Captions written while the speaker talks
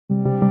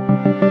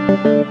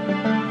Right.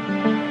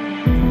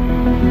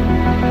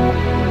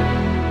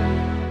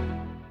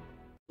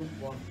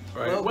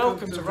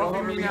 Welcome to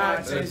Rotherham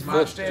United's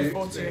Matchday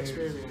Footy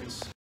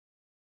Experience.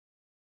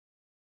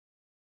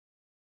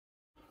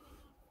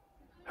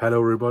 Hello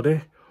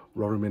everybody,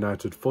 Rotherham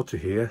United Footy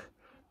here,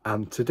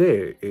 and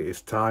today it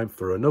is time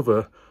for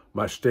another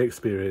Matchday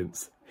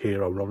Experience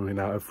here on Rotherham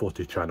United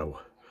Footy channel.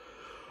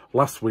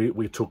 Last week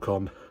we took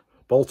on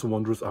Bolton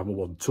Wanderers and we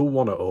won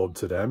 2-1 at home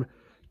to them.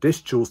 This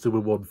Tuesday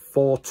we won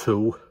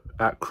 4-2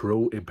 at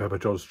Crewe in Pepper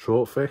John's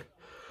Trophy,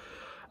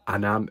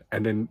 and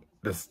in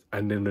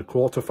the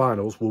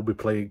quarter-finals we'll be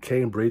playing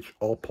Cambridge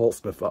or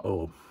Portsmouth at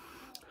home.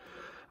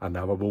 And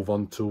now we'll move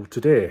on to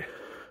today.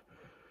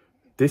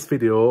 This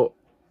video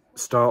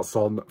starts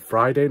on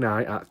Friday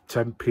night at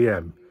 10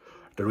 PM.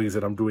 The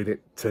reason I'm doing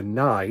it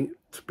tonight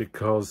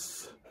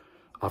because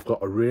I've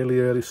got a really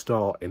early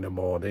start in the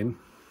morning,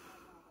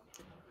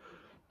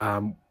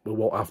 and we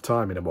won't have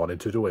time in the morning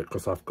to do it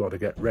because I've got to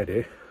get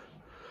ready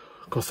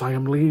because I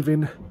am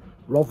leaving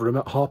Rotherham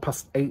at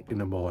 8:30 in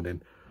the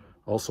morning.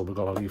 Also, we've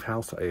got to leave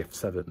house at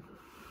 7.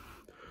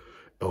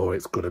 Oh,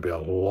 it's going to be a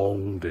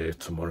long day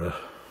tomorrow.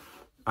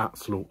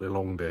 Absolutely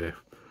long day.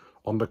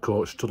 On the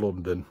coach to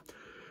London.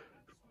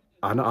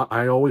 And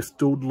I always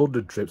do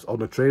London trips on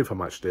the train for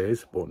match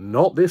days, but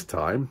not this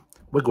time.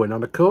 We're going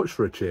on a coach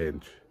for a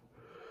change.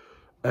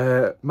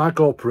 My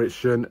goal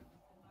prediction,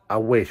 I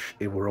wish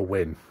it were a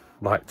win.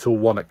 Like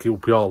 2-1 at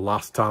QPR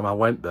last time I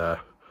went there.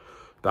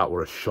 That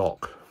were a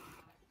shock.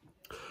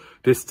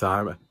 This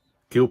time,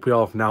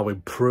 QPR have now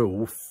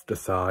improved the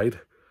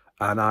side,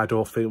 and I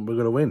don't think we're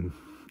going to win.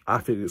 I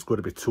think it's going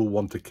to be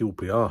 2-1 to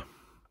QPR.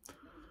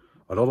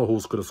 I don't know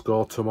who's going to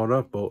score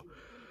tomorrow, but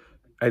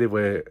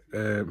anyway,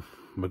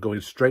 we're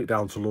going straight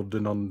down to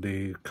London on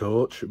the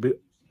coach. It'll be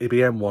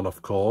M1,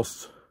 of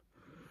course.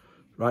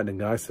 Right then,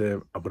 guys,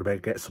 I'm going to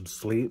get some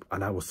sleep,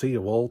 and I will see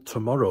you all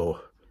tomorrow.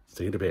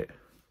 See you in a bit.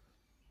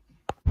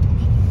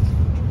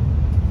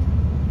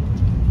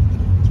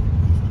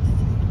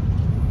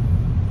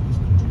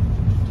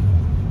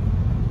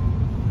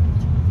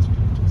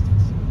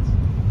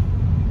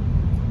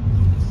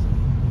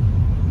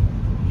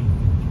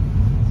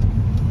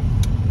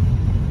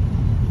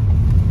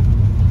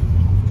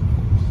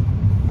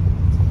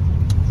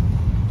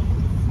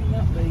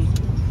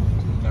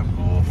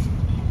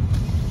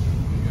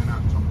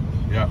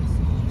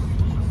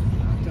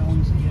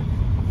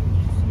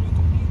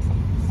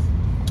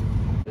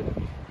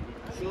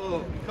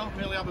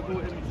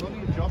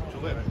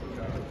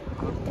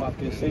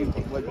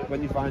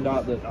 When you find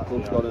out that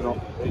club's got an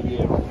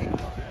off-year option.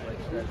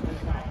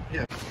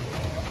 Yeah.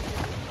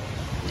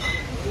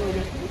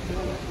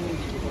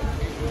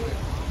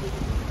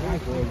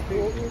 Right, we're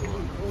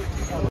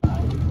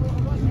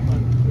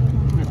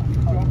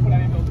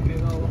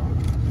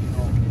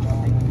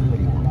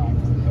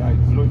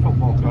doing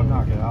football, so I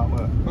can't get out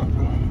there.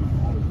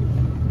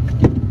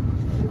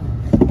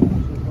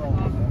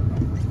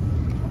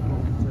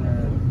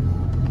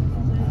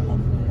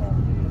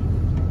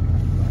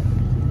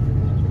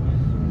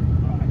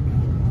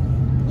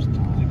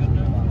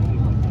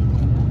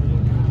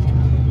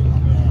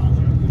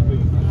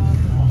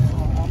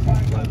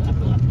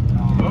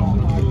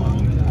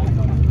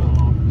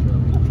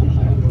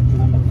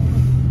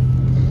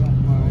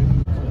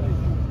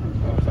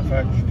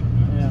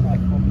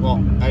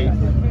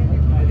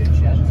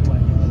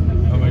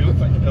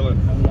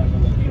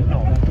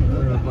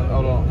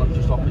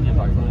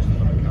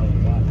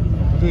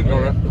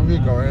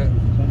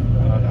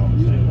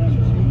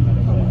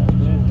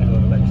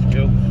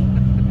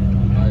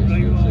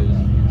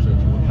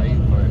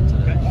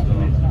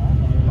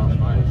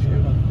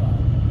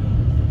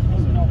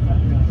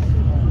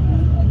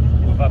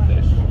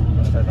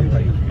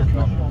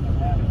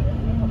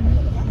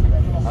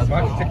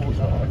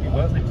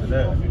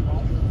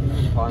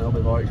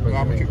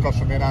 How much it costs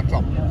from here on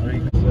top?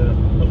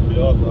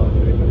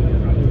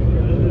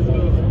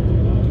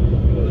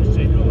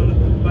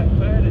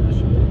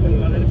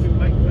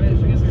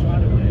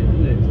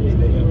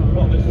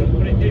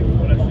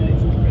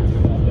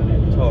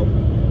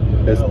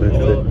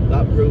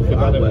 That roof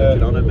I'm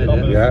working on at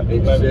minute, yeah,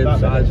 it's the same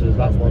size as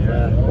that one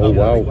there. Oh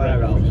wow.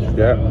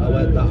 Yeah. I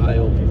went that high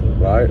up.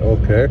 Right,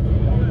 okay.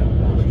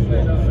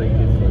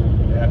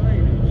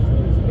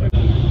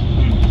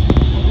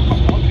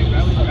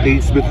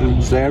 East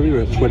Midlands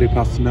area at 9:20.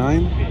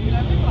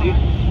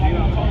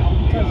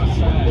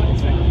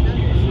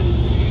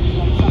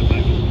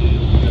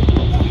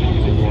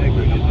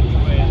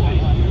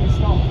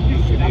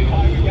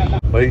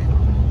 Wait,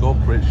 go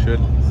prediction.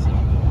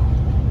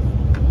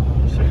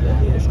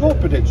 Score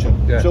prediction?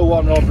 Yeah.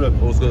 2-1 Rotherham.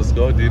 Who's going to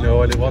score? Do you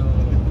know anyone?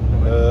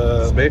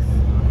 Smith?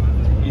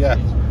 Yeah.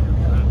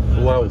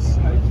 Who else?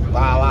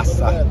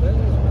 Balassa.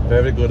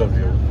 Very good of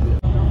you.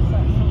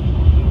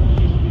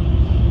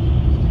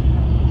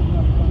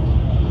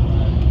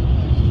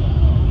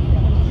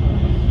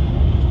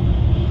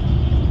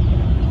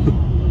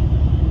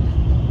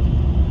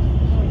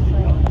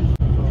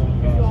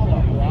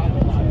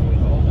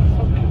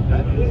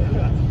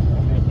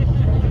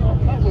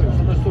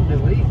 Sunday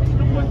week.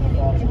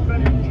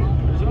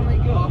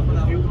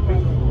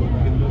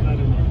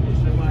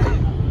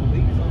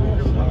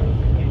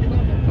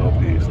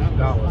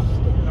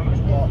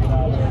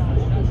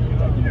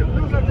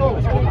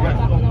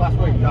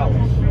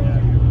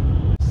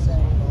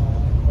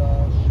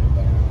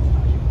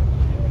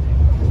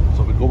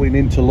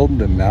 heading into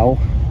London now.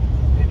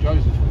 He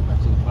enjoys this one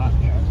better than match.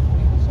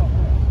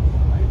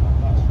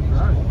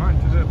 Right, fine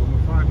to do, but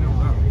we're 5-0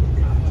 down.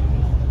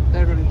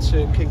 They're running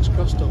to King's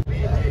Cross, don't they?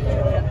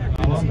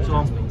 How long,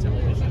 Tom?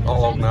 Not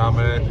long now,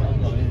 mate.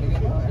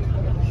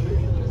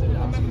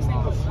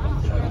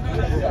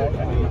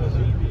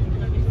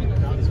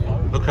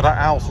 Look at that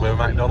house where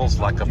McDonald's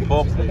like a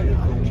pub.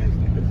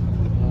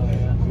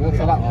 Well,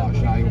 for that arch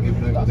now, you'll give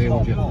it over there,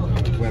 would you?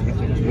 Where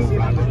everything's built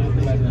around it.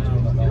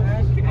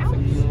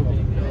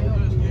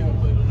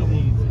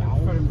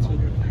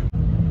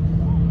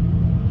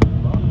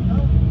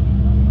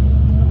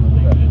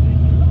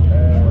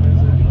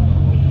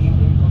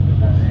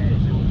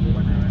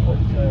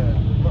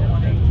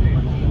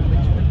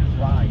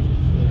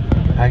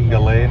 Hanger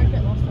Lane.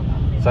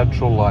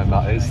 Central line,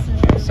 that is.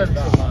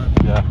 Central line.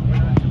 Yeah.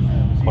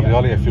 It's probably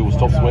only a few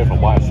stops away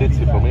from White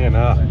City from here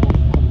now. So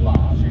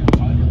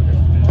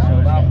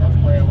that's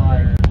where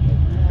like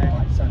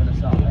 7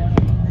 aside.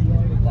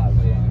 Like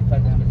we're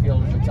defending the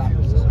field and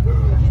attackers. Just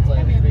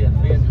playing the 3 and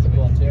 3 and to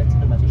go to 8 in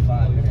the next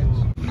 5 minutes.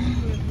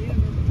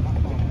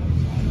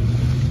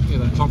 Yeah,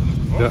 then, Tom.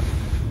 Yeah.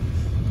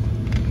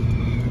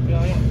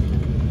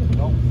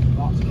 No,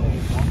 that's cool.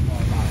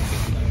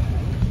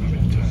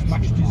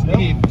 Smashed his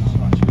knee.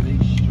 Smashed with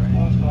these straight.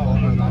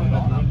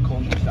 That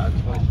cunt started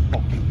to play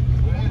fucking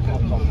on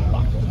top of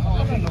that.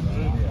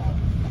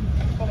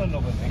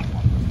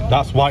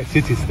 That's White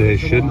City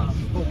Station.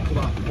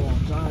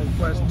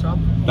 Where's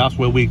Tom? That's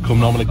where we come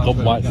normally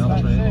come White City.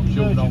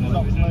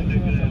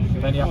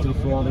 Then you have to go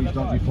through all these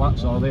dodgy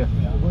flats, are there?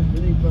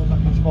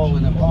 It's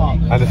falling apart.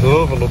 And it's an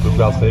overlook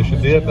gas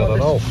station, dear, I don't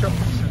know.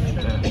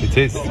 It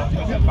is.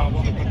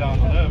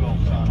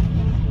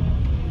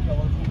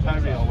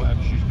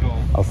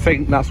 I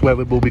think that's where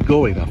we will be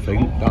going, I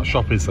think. That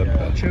shopping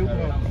centre.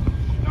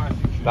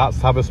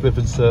 That's Hammersmith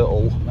and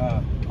Cirtle.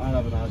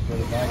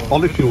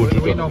 Ollie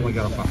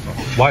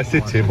White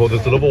City, but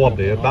there's another one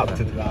there. That's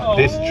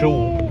this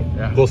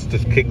tube goes to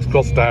King's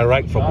Cross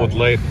direct from Wood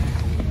Lane.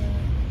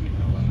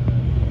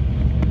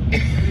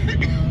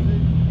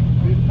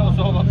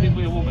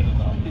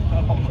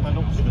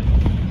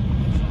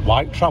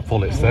 White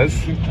Chapel, it says.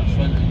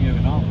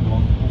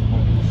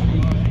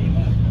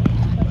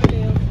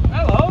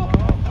 Hello.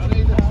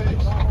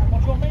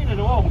 What do you mean to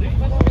do all this?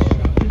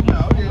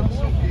 No,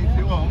 if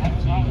you want.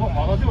 What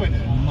are they doing?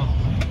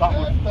 That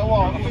one. The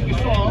one. I think you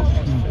saw.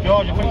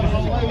 George, I think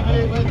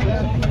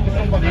there's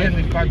somebody in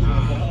this place.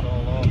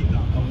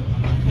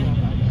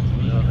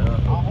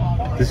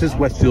 This is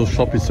Westfield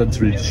Shopping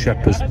Centre in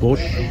Shepherd's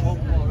Bush.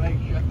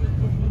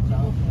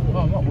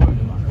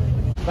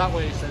 That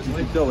way it says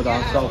live over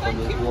down south and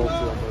there's loads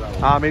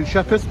of I'm in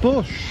Shepherd's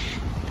Bush.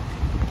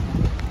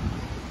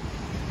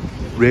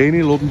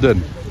 Rainy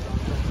London.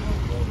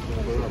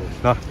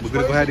 Nah, we're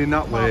going to go heading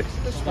that way.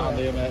 stand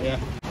here, mate, yeah.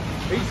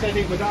 He said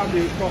it was down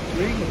here across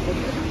green.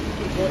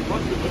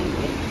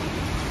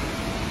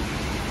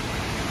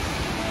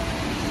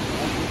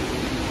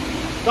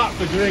 That's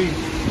the green.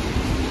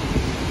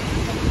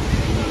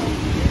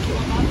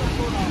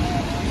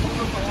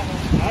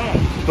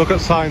 Look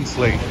at Science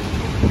League.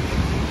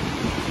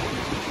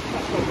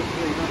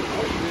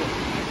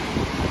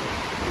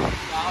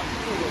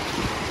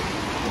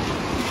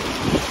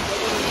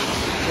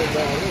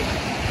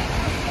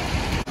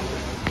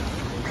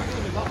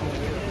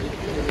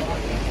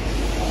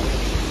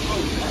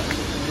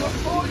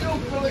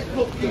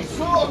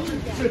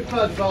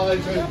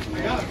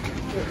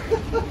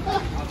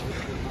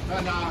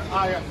 And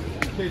I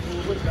kids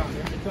will whip down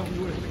here. Tell me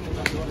where.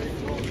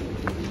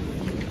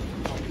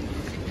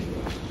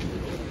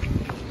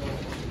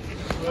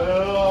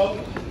 Well,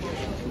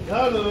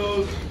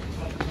 hello.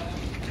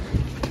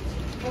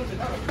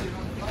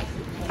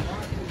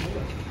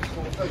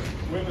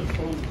 Women's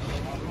food.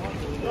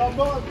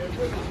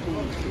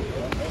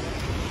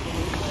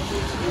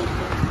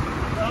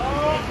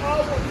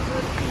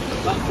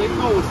 That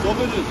signal was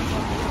governed.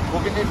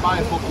 We're getting hit by a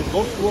fucking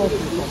bus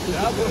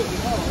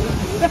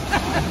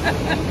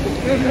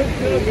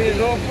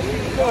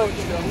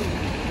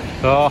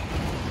So,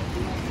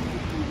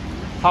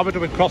 how are we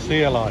doing cross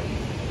here, like?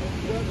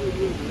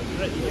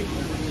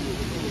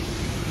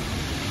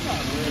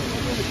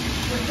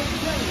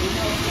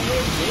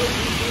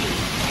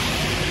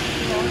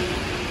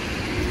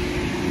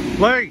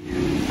 Lee,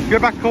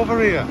 get back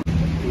over here.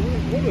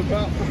 What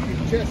about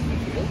fucking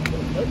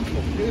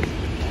Chesterfield?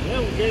 Yeah,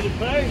 we'll get it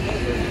paid.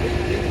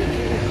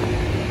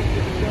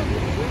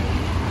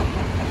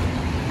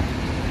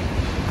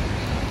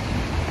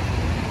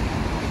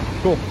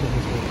 Cool.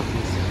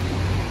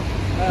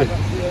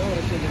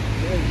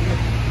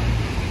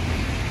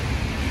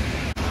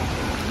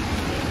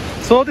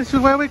 So this is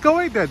where we're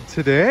going then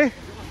today.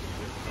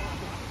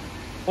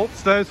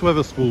 Upstairs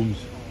Wetherspoons.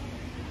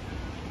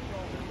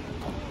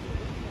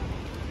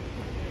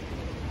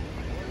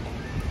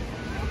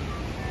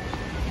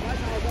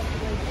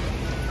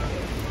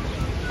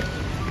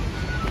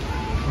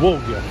 Whoa,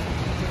 yeah.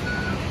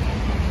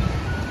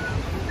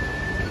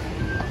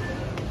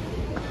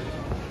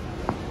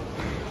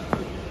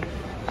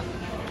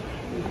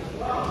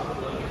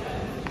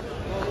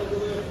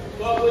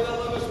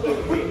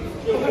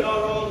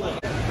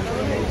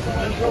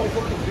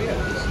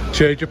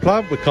 Change of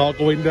plan, we can't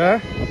go in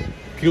there.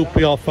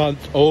 QPR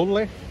fans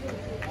only.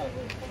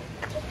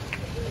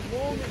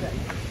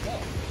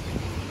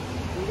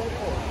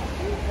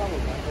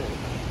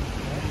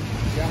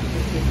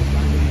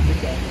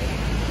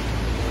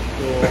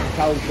 So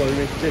Cal's got in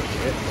his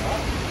ticket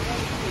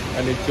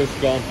and it's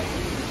just gone.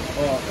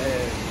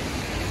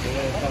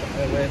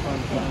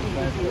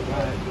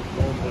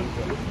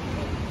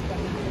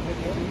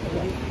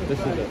 This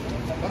is it.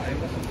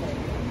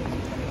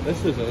 This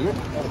is it.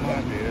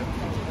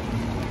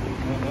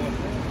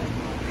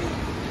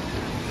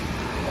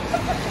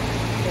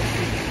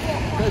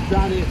 That's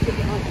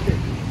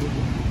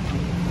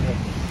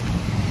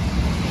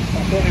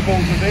only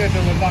balls are there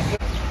doing that.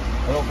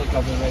 I don't think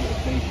I've been ready to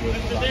appreciate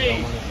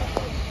that.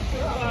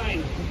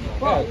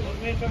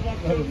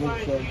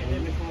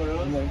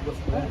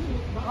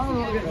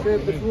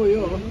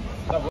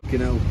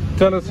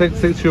 Tell us the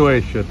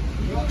situation.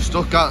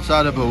 Stuck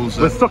outside the Bulls.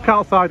 We're stuck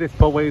outside this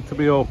pub waiting to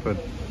be open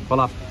for the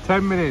last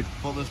 10 minutes.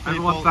 But there's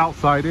Everyone's people,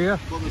 outside here.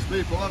 but there's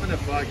people having a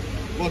fag,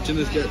 watching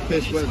us get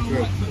piss wet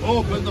through.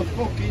 Open the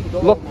fucking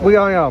door. Look where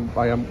I am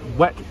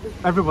wet.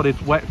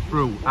 Everybody's wet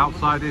through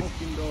outside this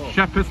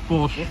Shepherd's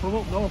Bush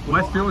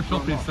Westfield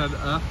Shopping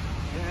Centre.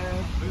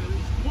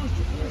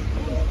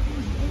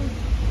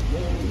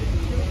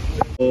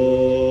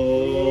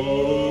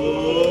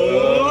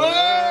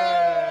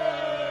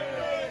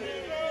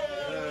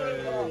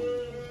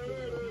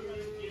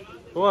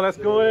 Come on, let's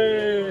go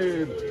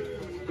in.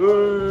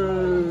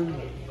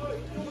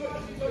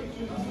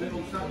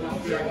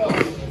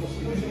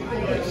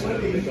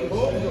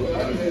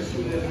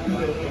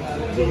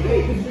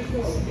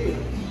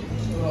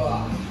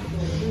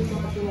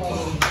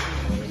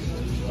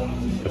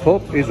 The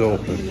pub is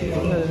open.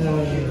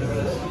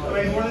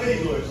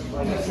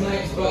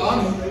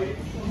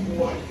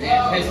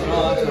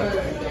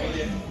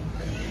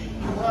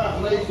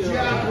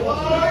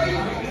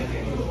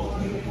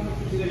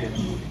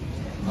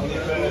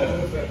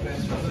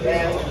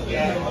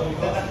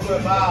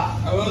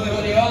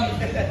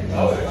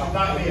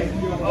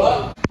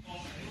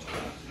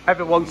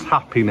 Everyone's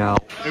happy now.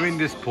 We're in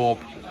this pub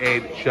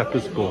in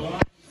Shepherd's Bush.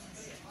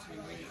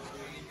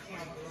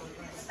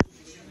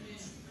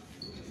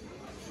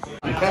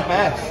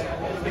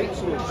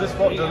 Is this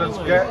what Dylan's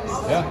gets?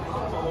 Yeah.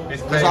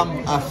 Because I'm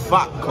a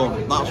fat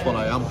cunt, that's what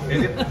I am.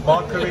 Is it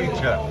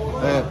margarita?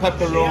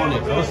 Pepperoni,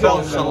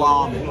 one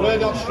salami.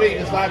 Word on street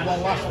has had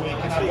one last week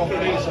and had one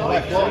pizza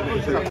left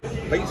over.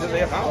 Pizza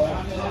there, pal.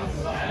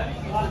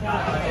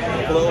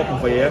 Pull it open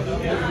for you.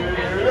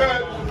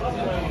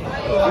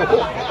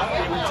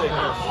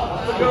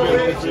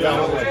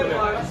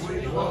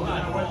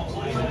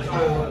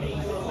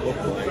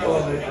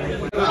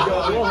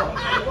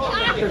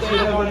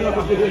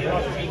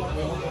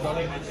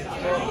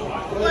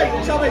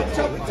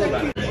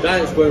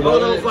 That's going Oh,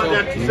 those like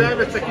that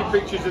Sarah taking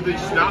pictures of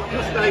this snap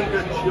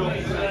statement.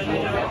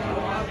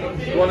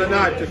 You want a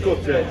knife to cut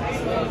it?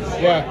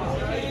 Yeah.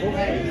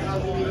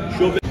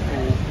 Shove it.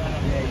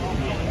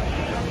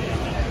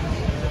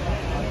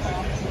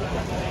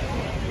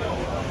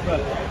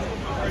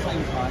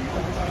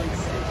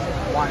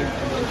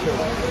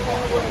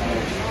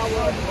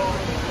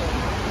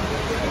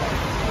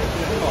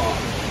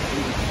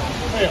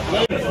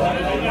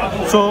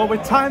 So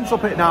with time's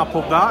up at our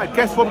pub now,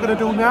 guess what we're going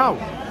to do now?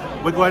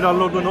 We're going on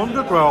London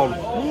Underground.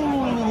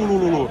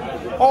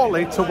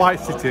 Ollie to White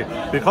City.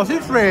 Because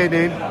it's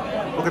raining,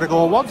 we're going to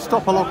go one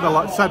stop along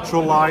the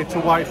central line to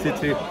White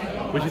City,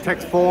 which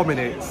takes 4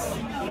 minutes.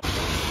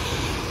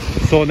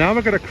 So now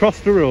we're going to cross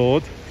the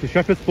road to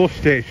Shepherd's Bush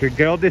Station,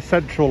 get on this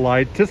central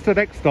line, just the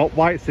next stop,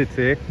 White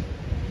City,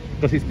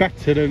 because it's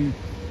better than...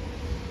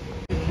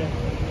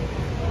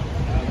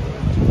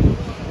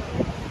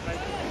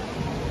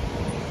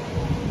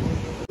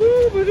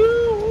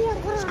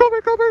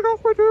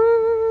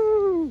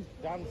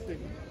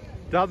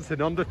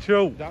 Dancing on the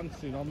tube.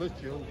 Dancing on the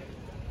tube.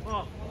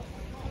 Oh.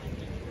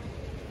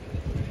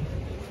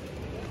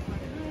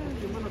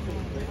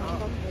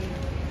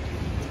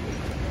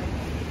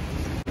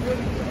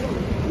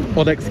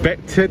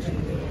 Unexpected.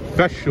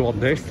 Fresh on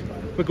this.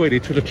 We're going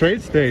into the train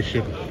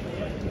station.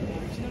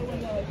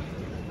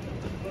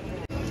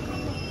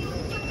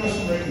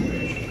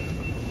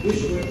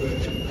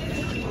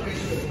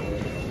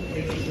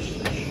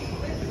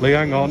 Lee,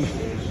 hang on.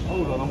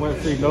 Hold on, I'm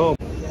waiting to know.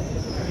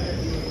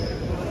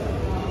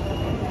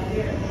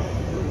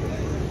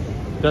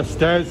 There's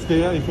stairs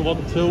there if you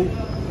want to.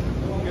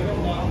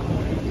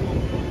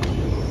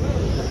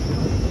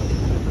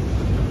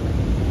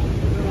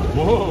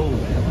 Whoa!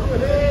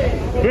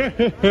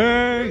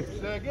 Hey!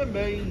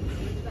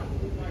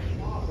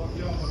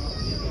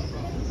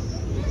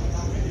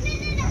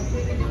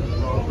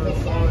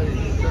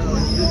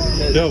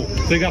 Yo,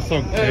 sing that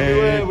song.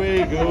 Everywhere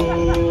we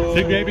go.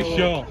 Sing Baby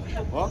Shark.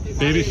 What?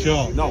 Baby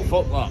Shark. No,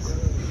 fuck that.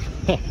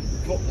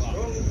 Fuck that.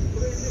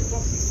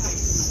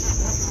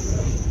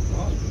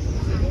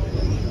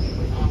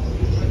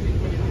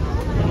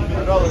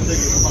 I'd rather sing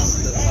it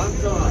faster.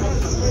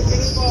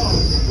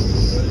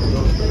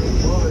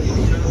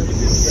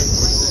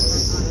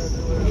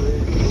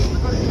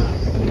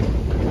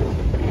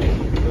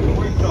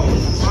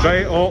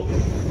 Straight up.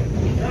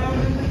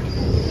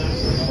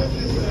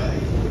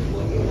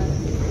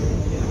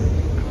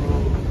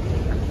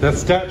 The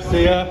steps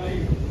here.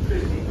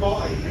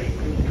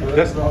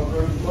 This.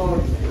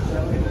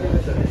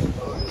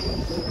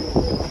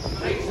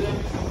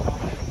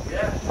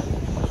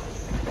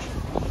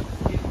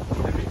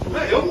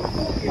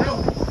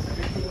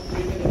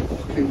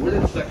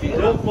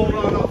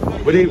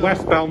 We need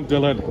westbound,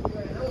 Dylan.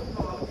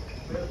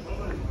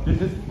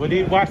 We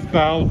need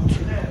westbound.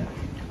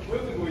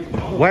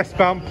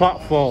 Westbound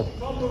platform.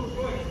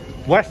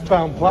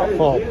 Westbound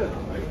platform.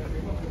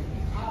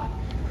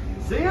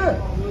 See ya.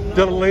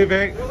 Dylan, leave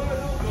it.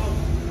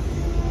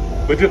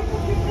 We just.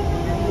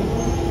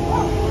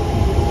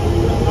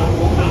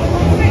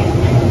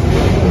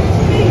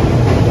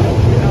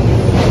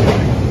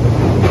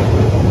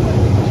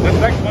 This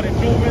next one in 2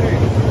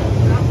 minutes.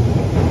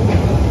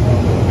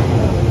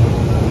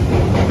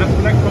 This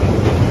next one.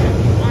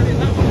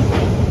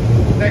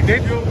 Next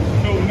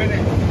 2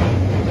 minutes.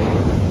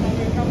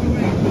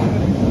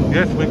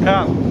 Yes, we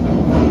can.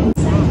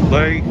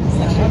 Lee.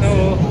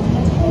 No.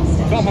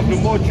 Tom, I've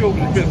done more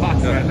children a bit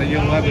faster than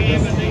you'll ever do.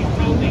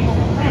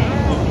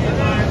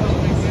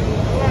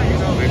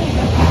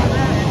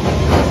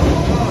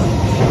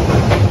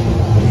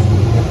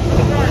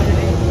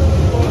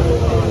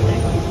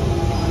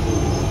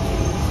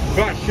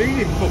 Right, she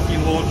didn't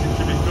fucking launch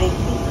into me done.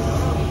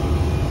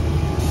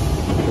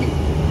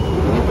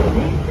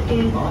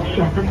 This is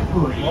Shepherd's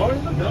Bush, a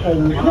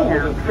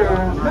shootout for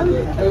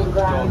Manchester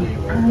Overground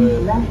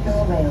and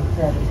National Rail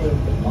Services,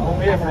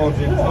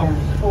 and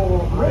for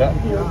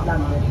Redfield,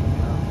 London.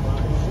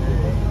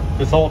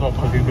 Just hold on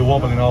because you'll be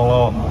wobbling all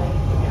over.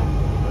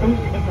 This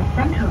is a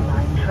Central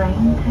Line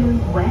train to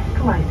West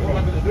Ryslip.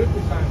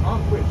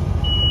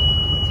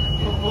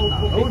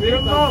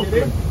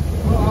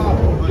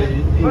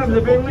 Where have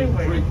they been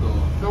linked?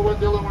 No one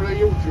dealing with a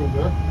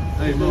YouTuber.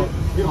 Hey, look.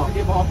 You have to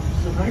give off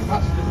some very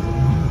bastards.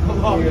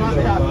 Come on,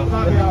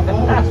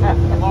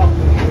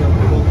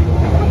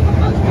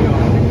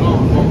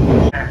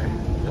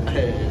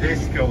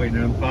 discoing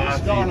and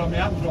partying. Starting on the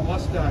anthem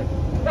last time.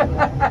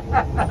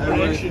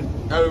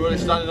 Everybody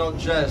standing on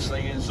chairs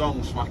singing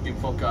songs, smacking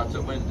fuck out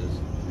at windows.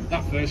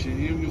 That first year,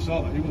 you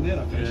saw that. You were there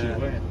that first year,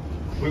 weren't you?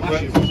 We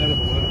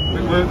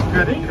worked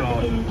credit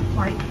card.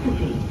 White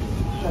City.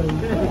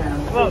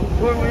 Look,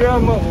 where we are,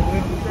 Mum.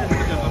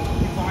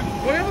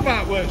 What are you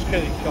about works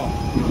credit card?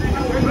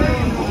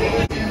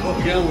 Fuck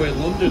yeah, we're in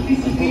London.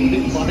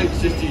 White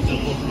cities are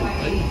fucking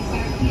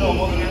things. No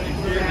more than any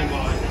really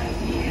white.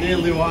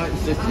 Nearly white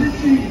cities.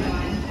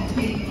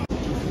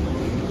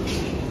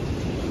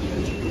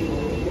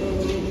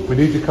 We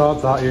need your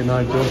cards out here,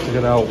 Nigel, to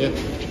get out. Yep.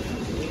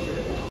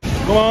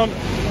 Come on.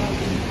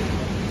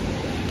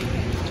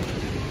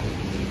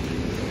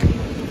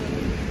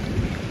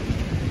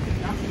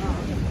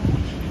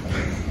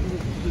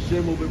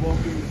 We'll be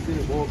walking the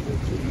street, Well,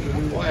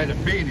 I had a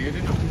beanie,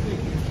 didn't I?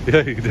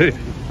 Yeah, you did.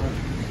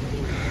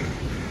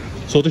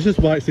 So this is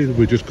white season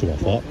we just come off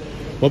at.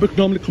 Well, we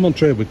normally come on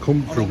train, we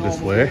come through this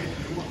way.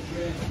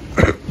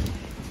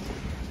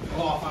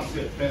 Oh, I fancy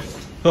it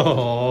pissed.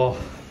 Oh.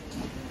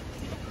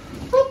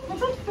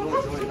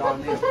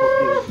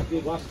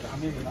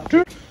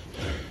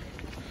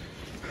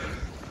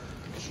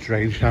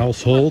 Strange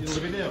households.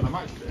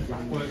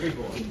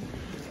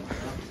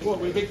 What,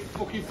 with big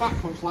fucking fat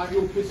cunts like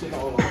you pissing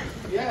all over?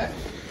 Yeah.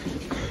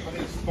 And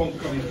it's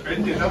spunk on his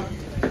bend, you know?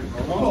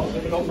 Oh,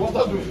 what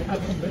that doing?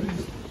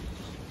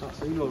 That's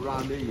you know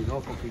round here, you know,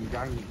 fucking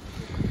gang.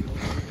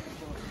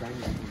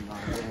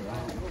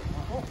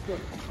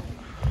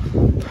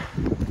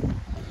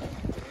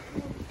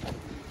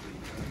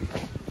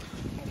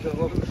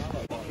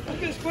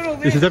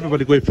 This is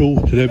everybody going through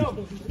to them.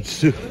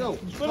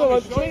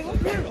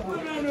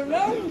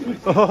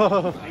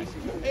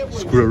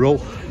 Squirrel.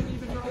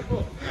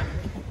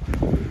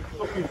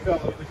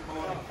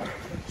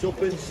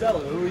 Shopping cellar,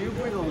 who are you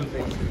going on the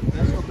thing?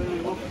 That's not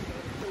very much.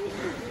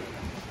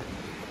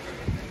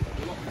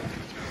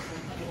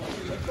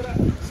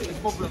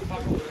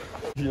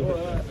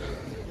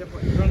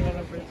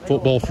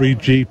 Football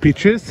 3G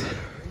pitches.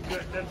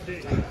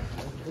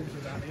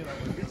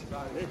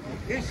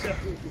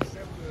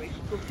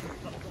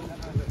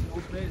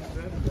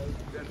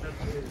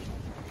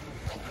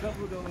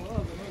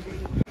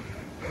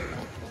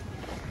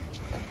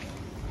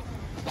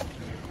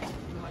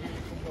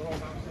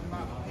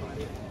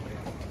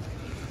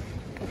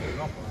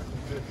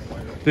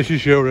 This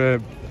is your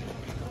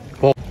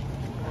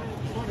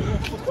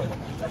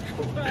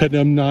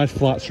them nice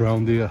flats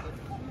around here.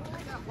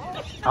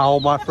 All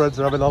my friends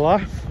are having a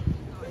laugh.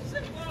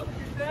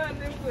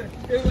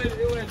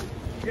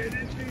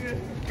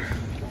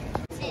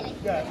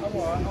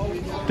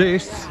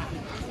 This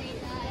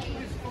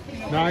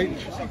night.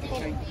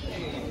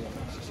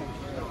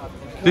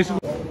 This is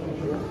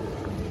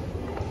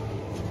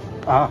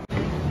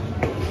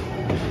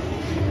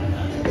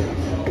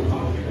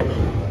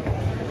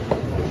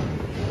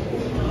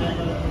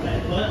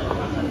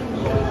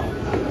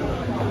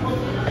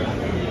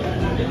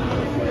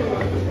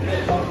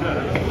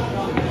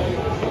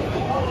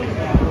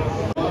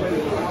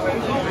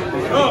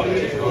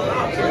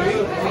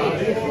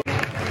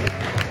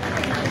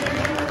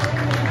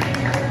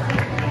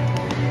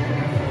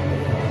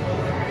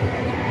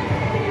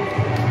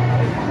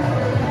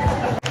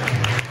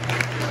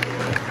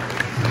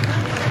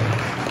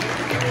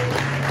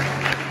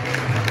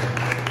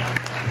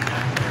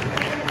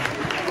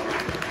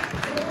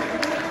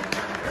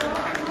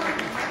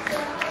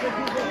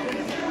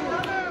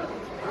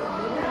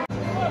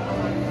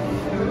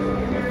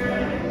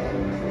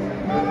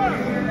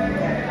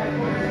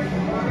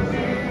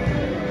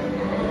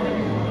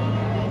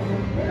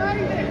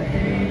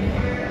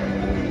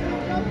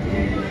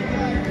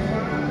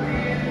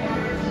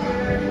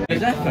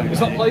He's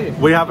not playing.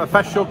 We have a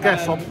special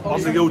guest on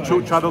the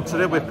YouTube channel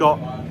today. We've got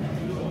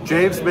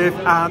James Smith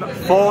and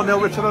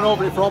 4-0 returning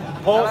over from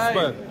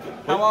Portsmouth.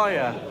 How are you?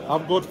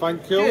 I'm good,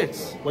 thank you. Good.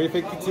 What are you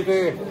thinking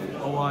today?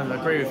 Oh, I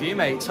agree with you,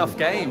 mate. Tough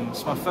game.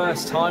 It's my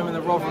first time in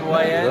the Rotherham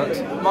away end.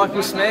 Yeah.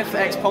 Michael Smith,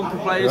 ex-Pompey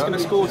player, is going to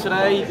score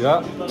today.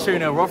 Yeah.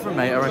 2-0 Rotherham,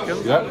 mate, I reckon.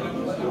 Yeah.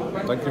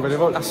 Thank you very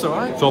much. That's all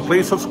right. So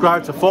please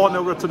subscribe to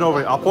 4-0 return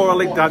over. I'll put a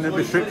link down in the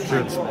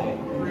description.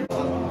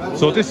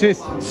 So this is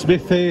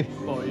Smithy.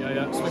 Oh,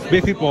 yeah.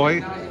 Smithy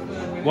boy.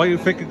 What do you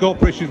think the goal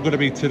prediction is going to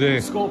be today?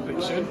 Score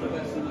prediction.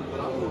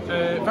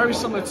 Very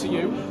similar to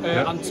you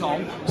and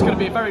Tom. It's going to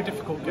be a very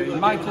difficult game.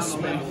 Michael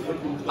Smith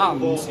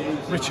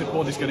and Richard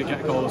Wood is going to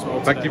get a goal as well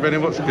today. Thank you very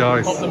much,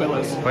 guys. Up the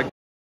Millers. Thank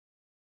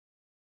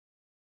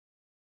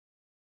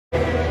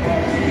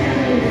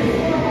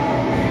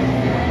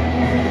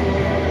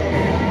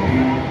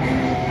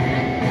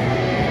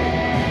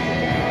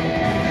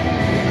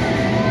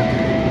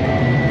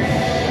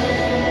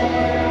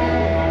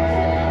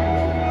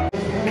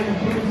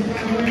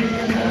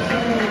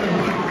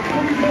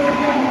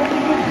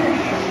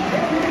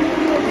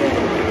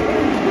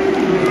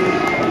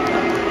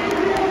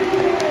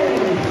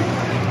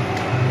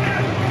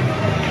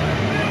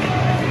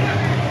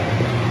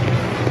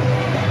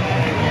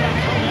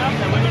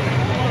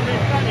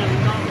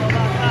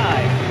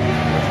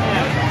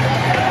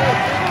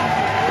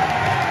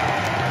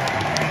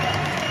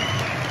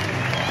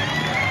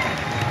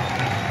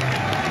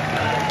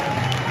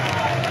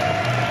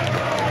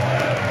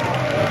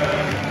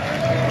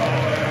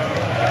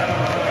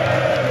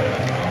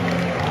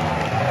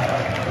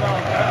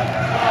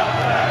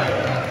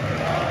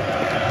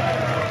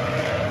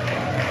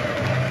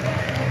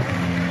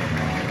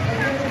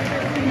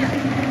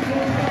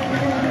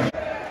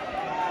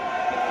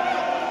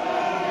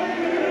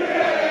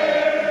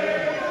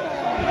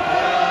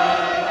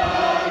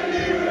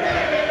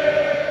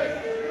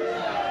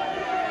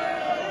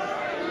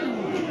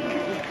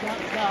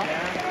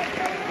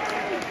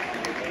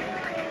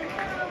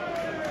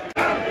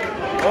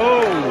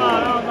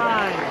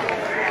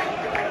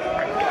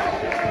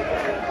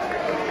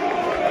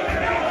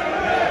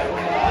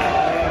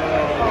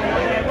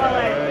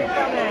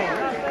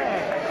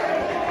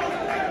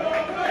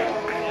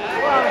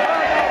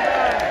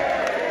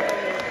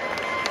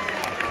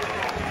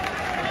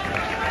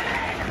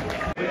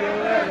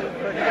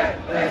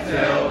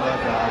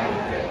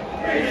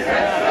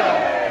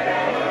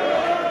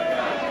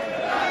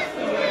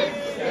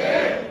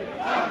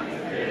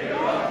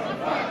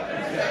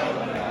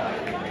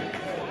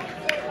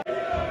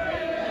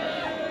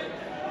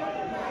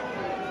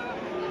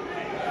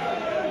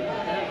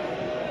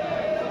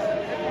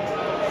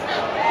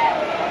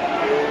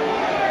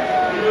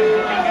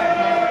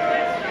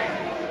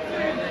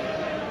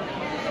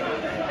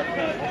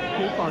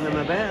on them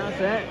a bit,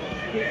 that's it.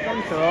 Keep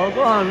control,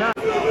 go on now.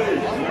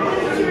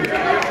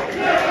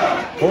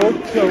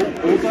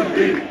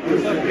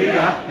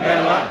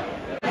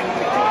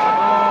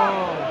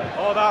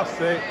 Oh,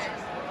 that's it.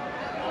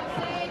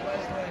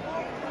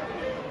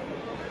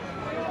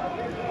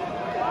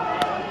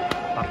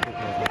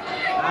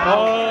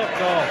 Oh,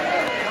 God.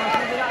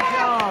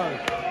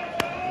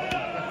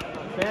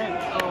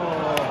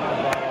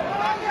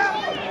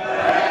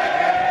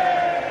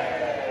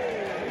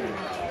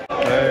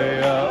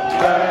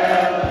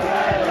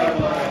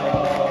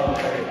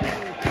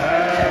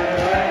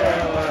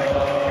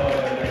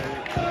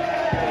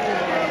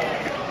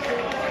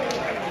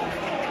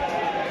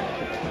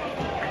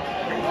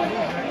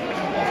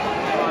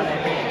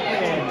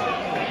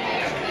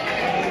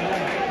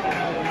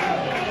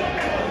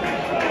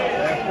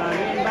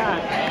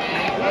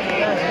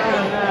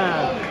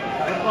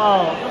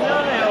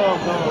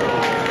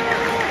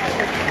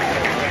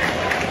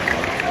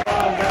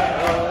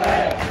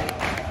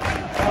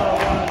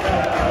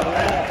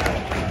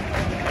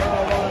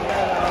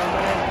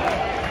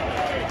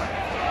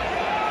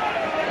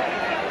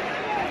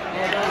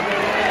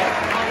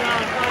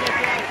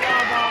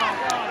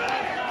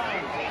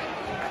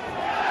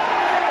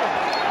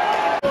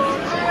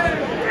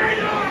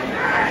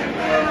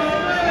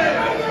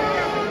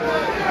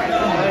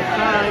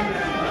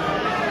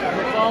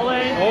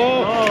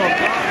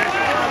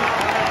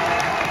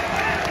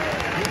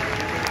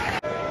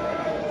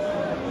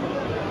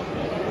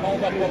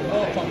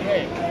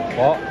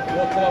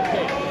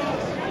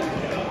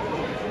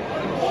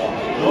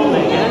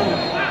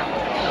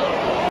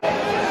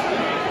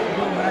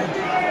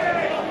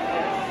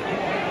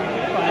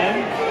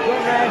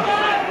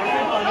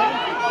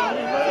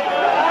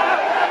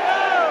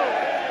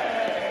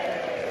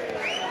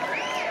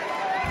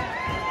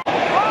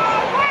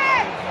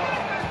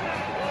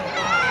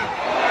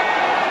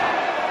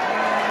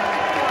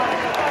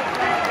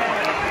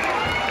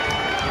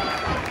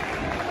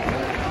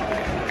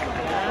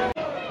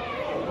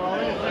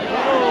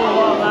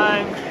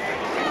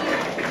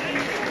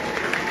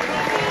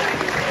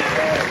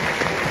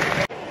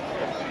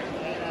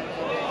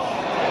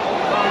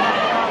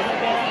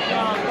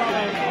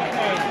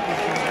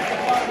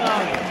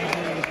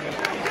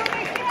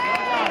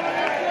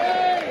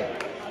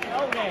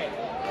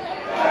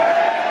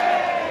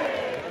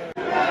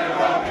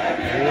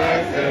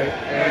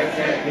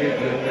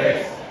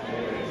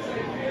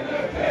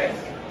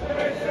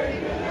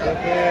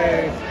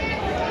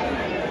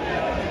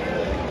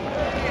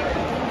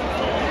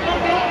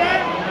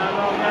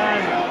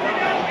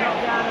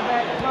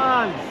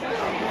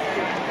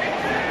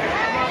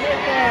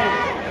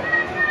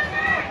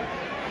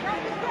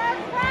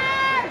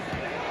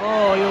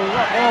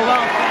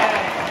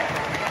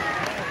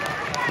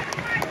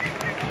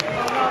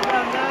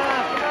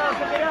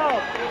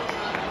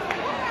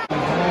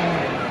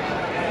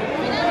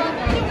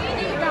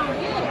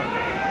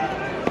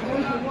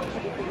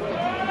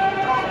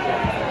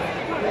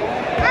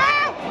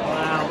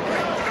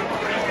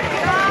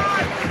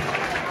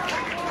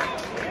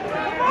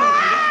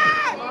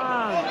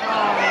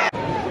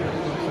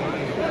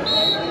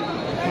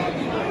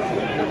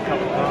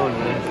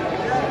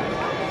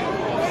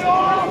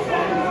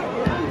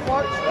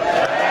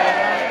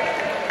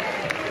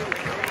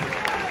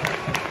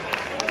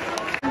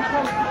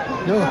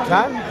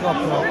 can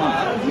properly.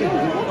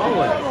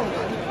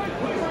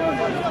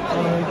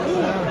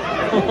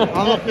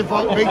 I'm looking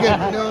for bigger, you know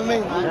what I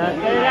mean?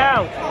 Get it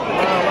out. Oh,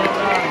 well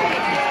done.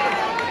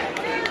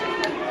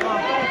 Come on,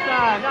 first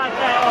time. That's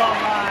it. Oh,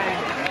 mine.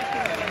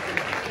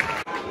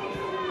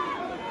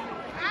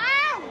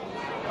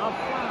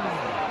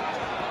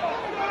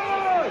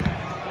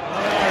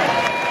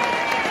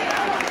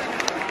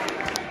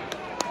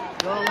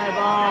 Go, my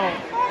ball.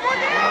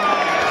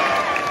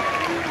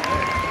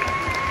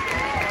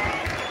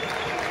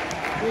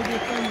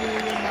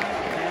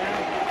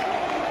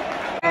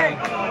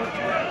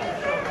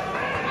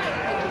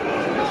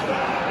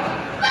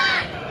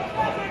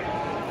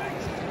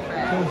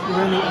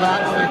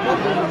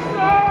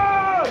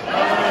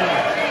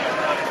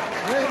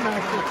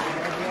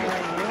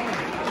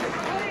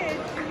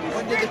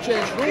 When did they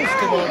change rules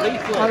to more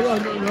replay? I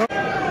don't know.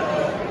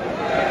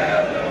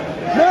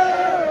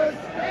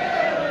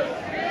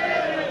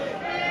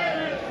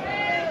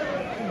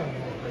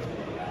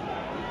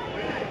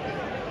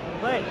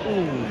 Wait.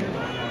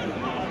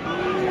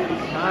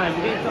 Time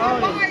to get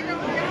started.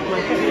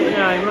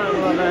 Yeah, you might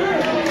well let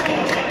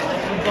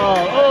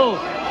ball. Oh!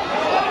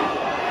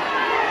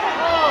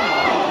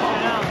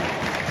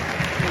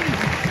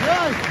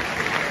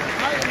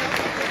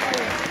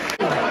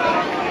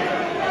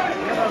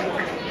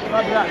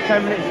 Got that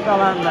 10-minute spell,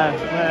 hasn't there?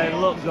 Where it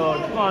looked good.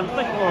 Come on,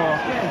 flick it more.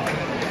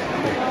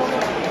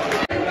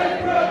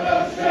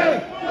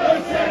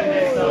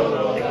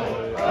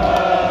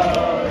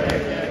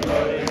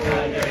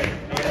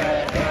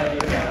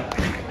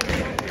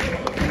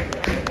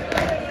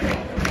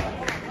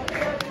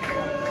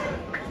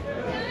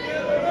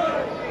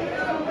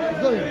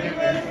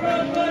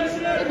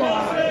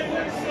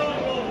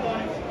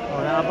 Oh,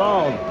 now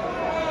ball.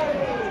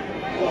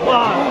 Go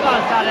on,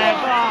 Saturday,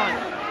 go on.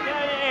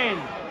 Get it in.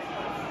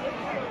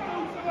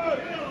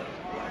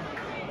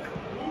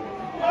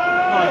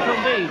 Come on,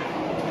 come beat.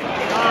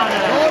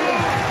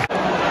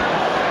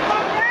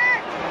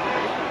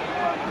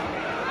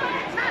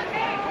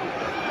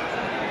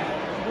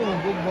 Oh,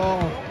 good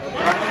ball.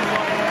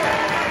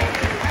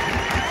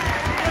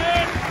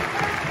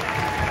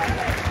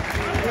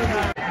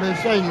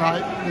 They're saying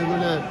like they're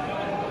gonna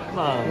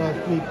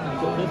keep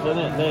Isn't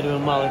it? They're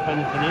doing well if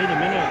anything need him,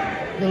 innit?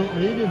 don't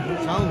need him for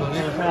sound on it.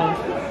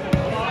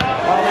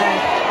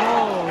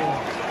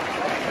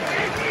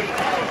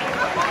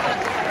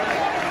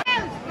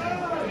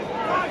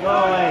 Go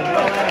away, go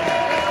away.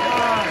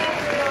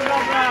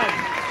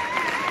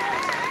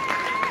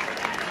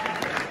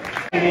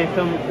 Give you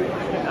some,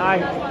 I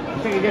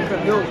think a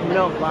different route from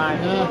milk line.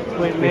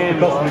 With me and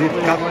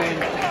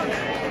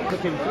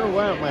looking through,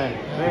 weren't we?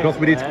 Because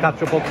we need to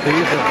catch up on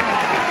season.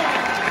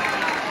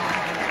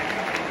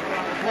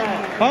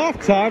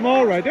 Half time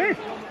already?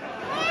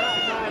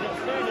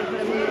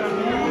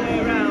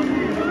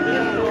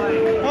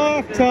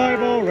 Half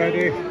time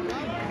already.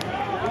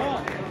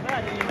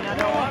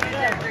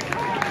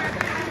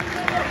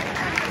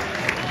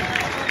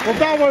 Well,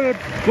 that was a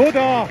good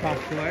half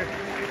actually.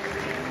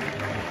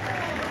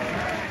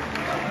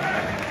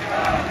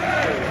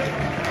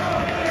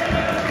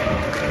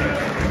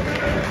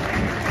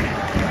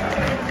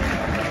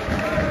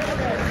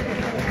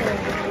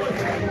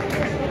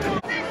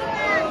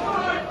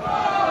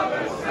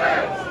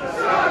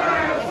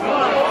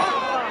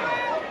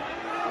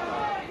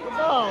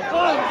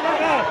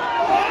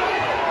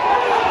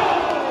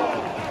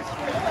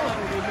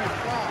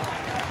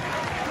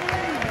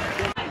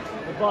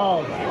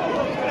 Ball. Lay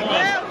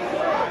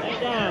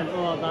down.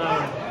 Oh,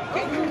 down.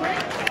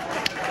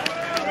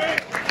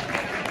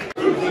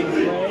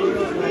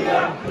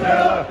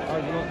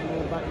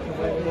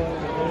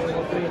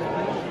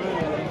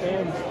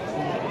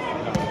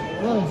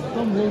 Well,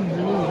 some rooms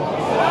you need.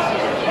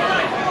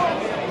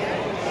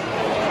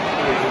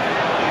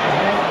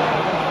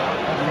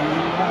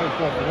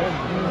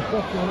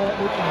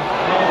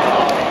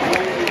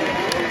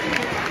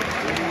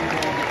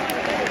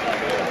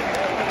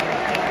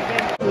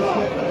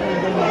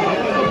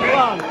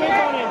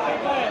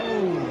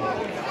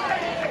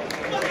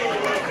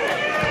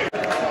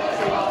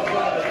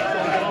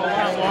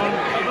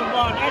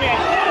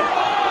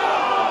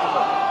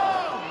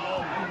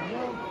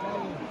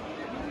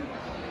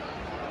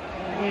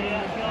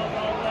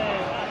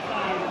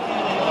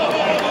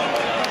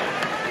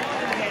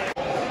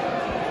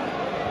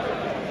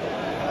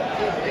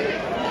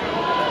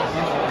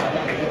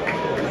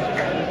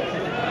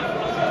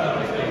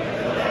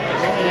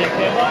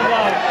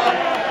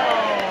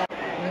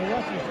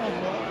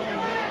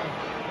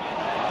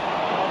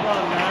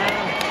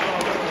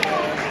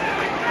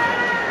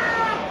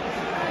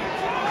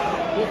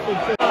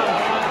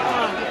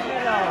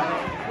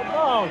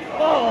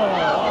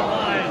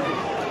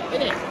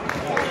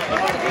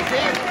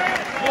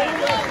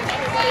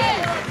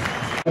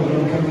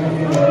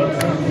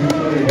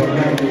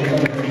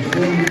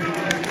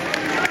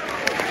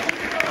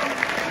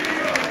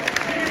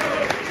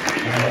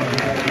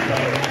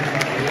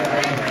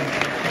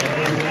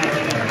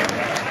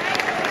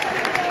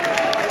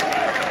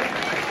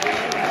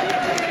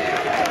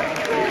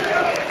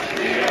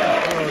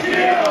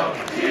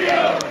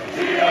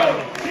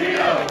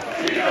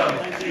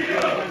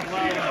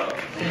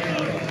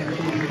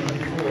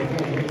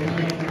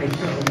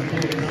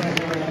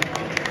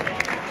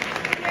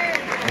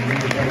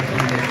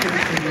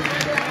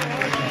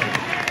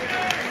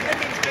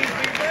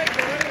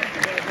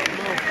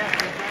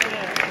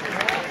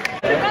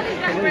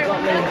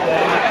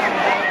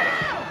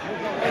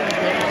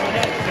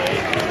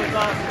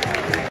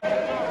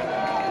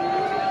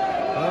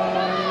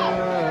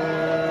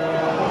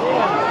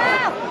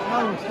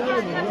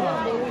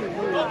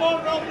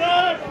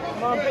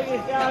 Come on, pick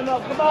this down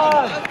up, come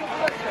on!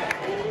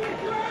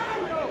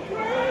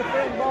 Where's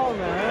the ball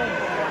now?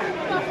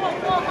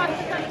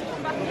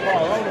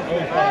 Ball, hold it,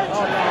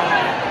 oh no!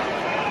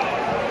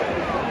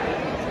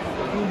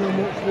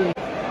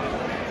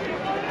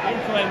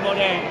 Into him, buddy,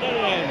 get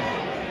it in!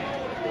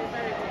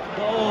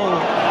 Oh!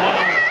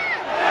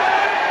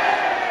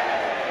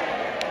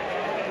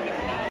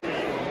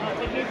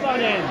 That's a good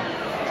one in!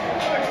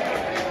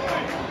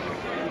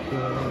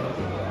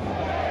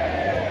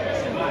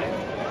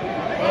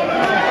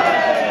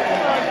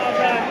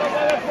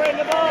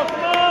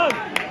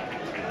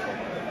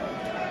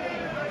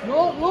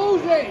 Don't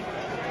lose it!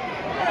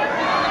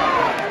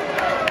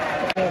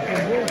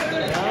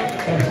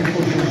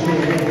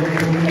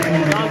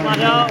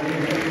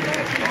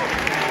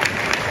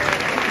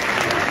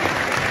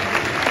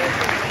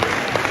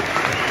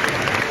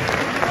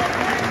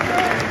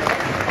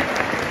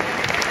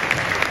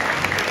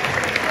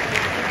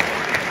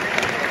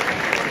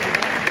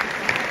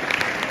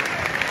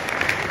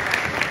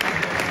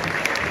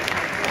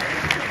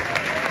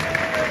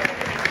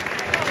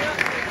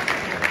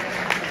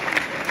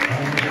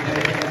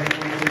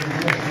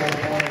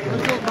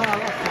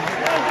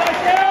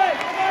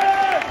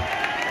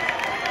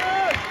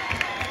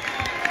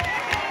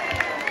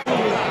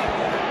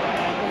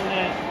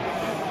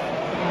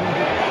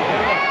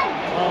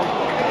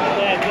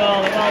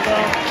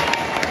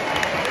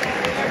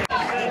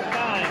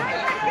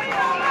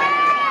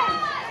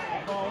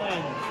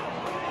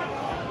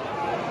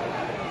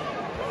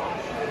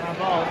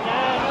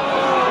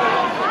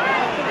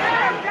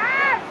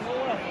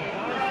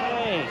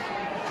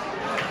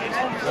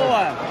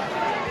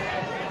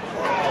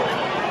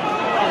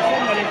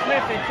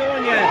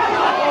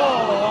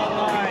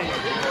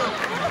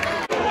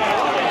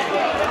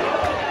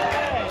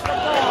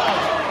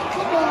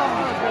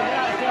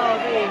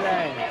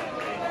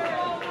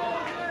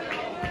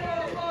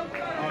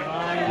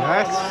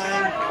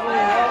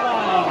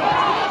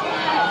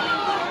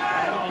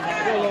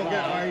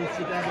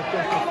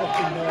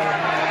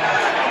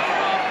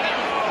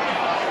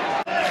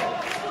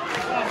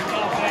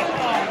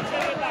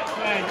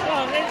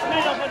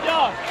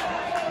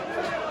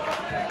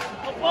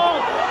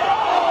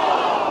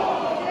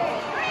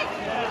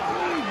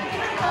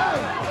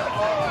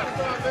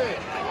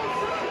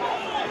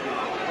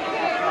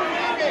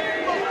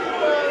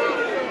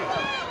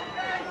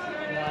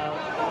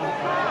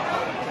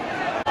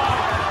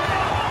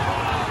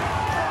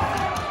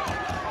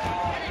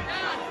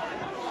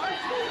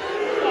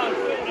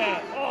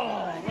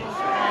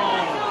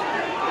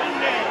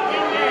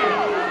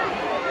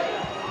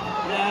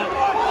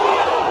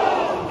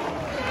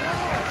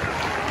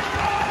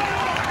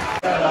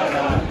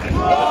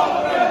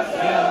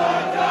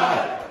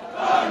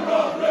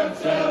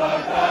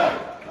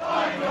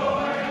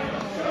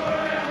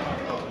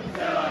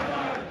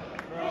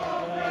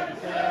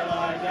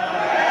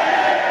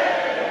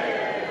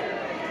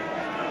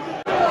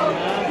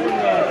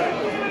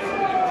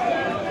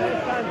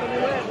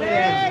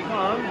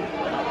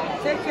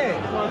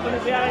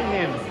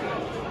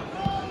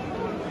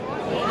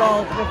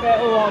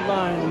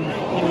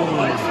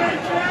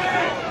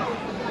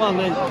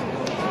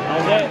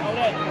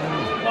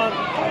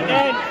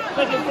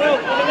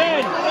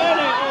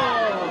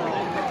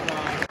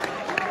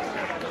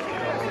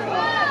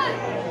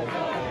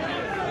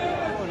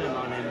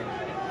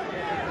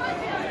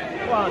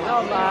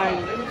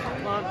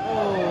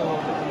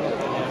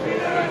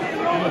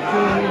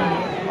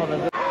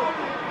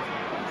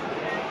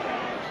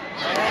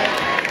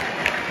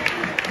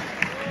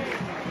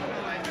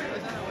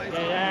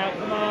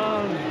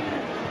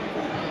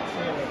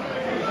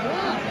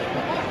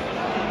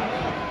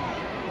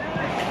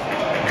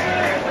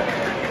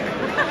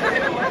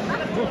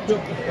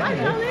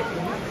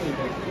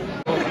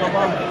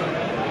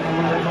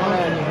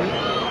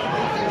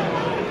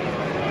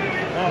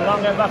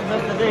 Longer back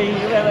Mr. D,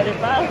 you ready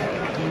fast?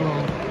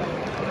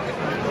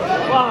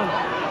 One.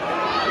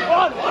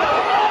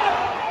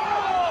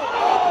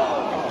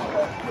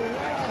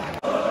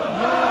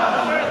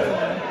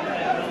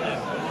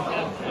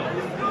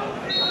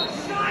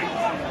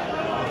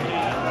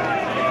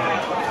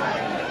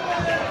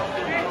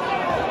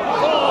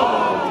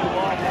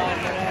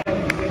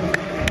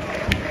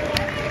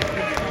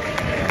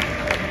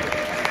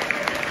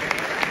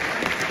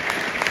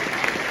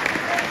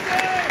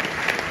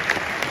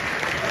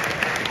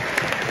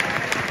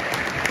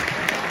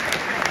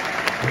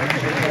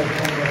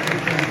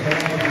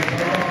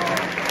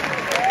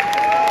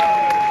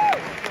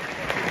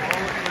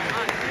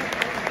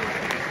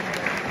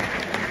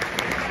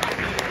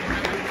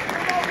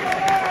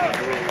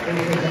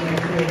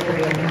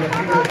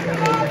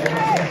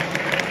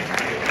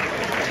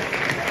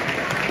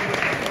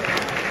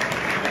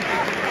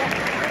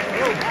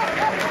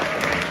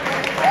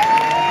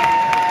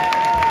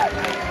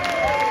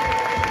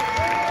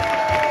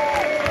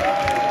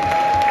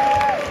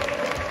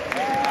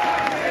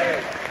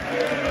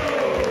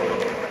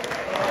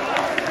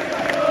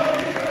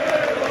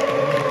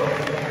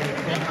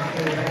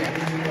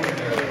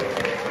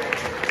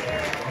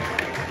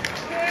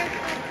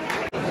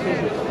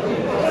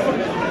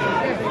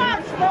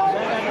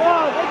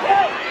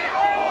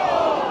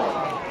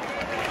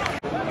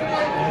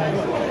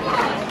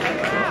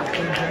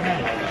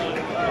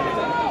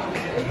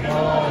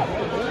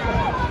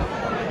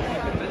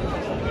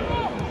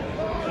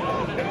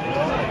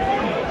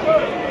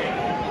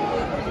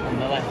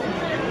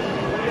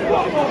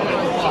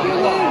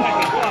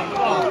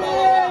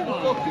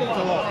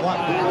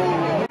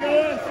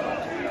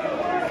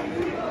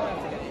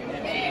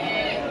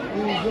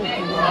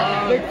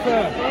 Big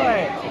first.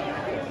 Right.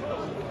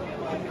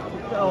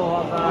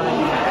 Oh, man.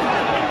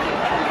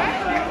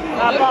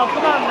 That ball,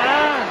 come on,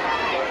 man.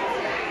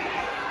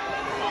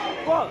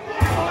 What?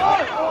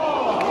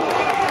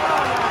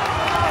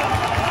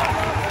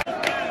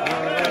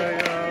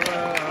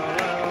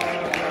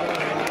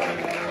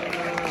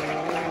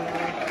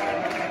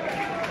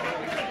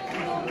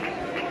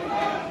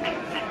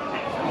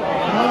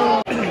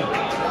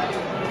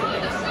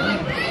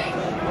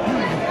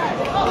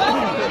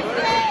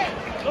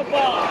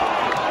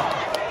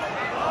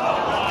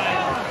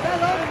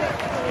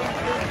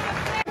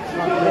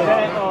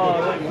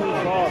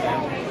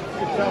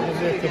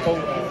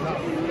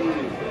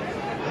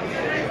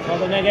 Well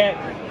done, Eddie.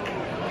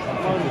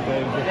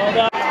 Well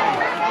done.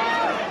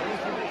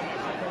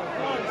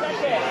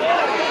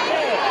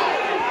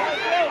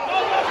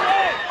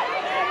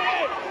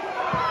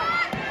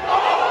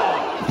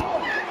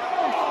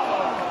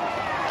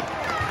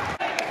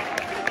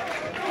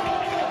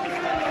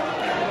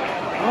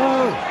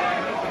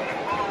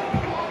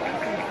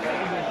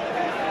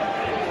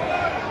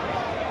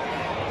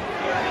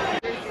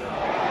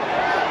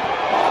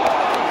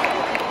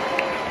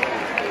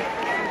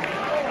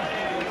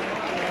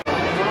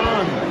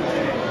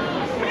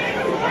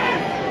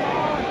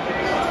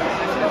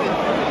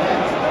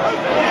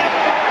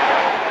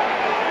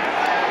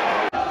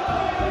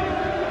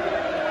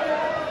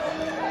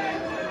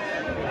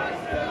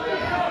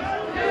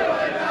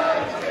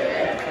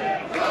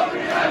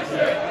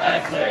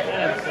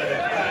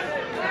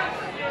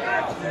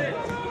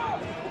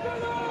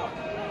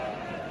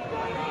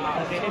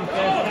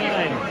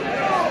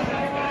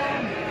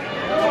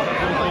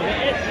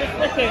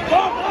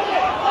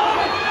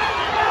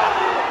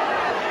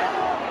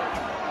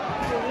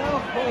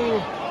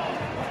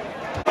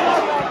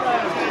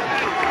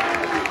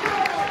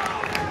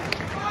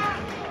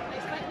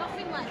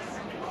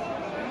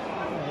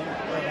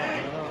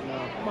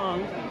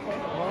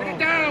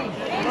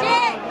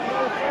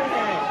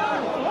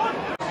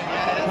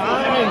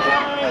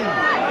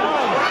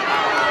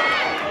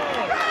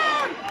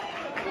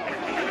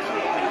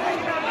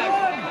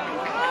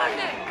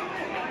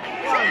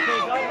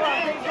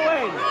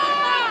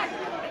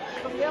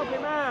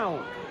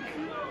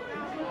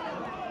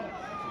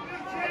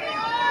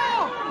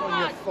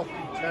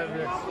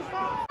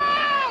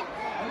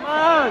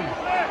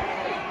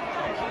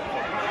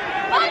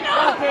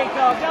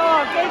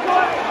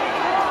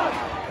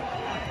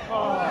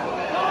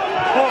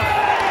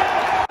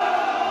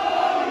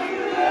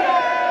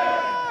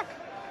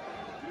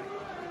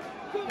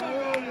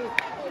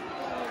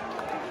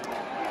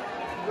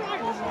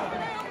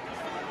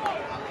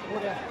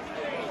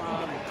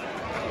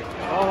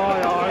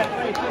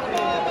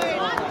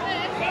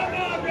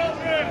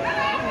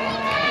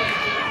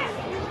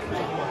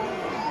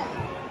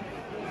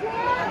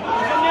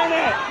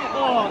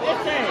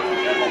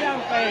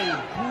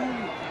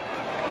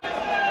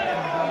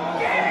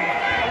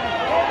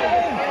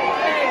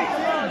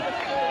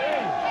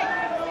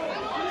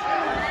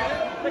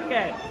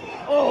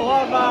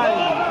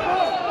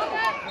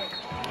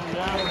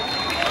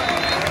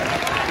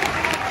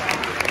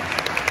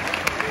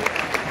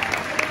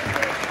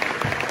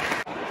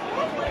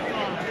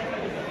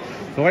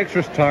 So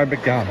extra time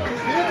began.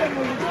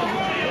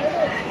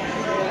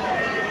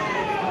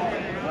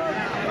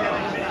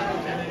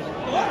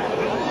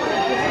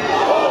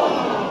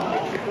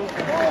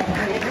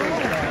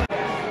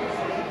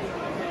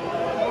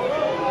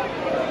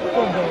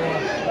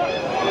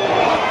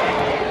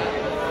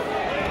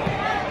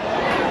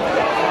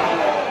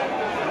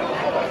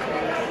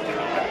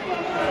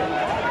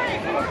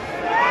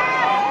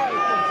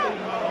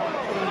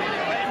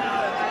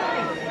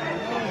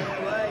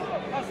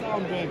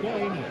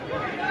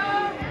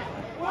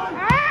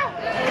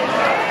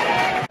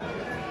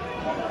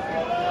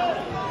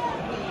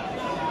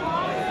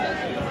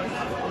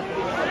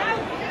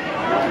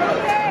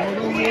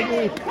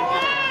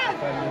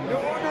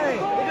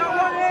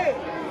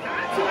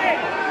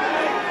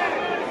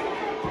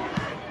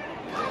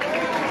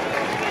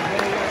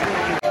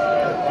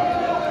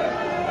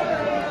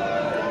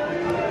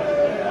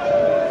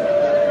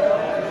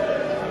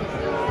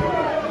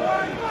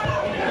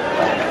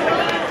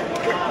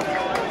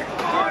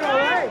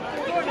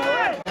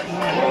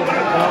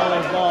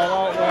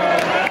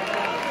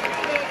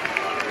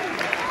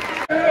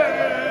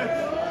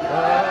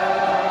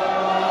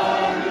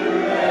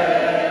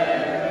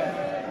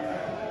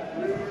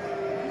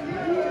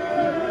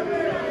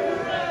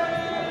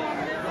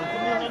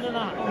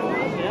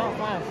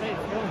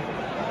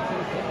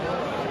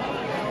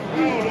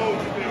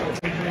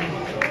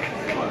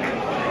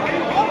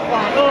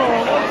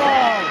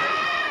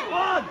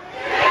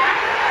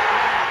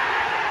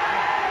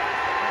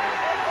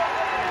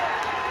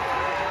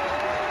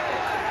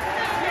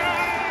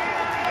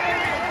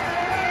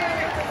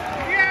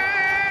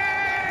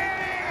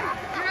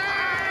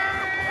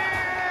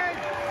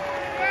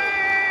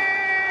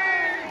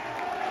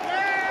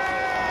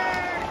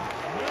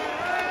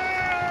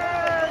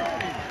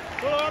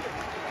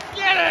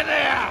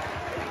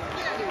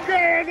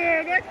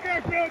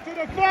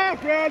 the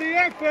fourth round of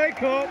the FA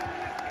Cup.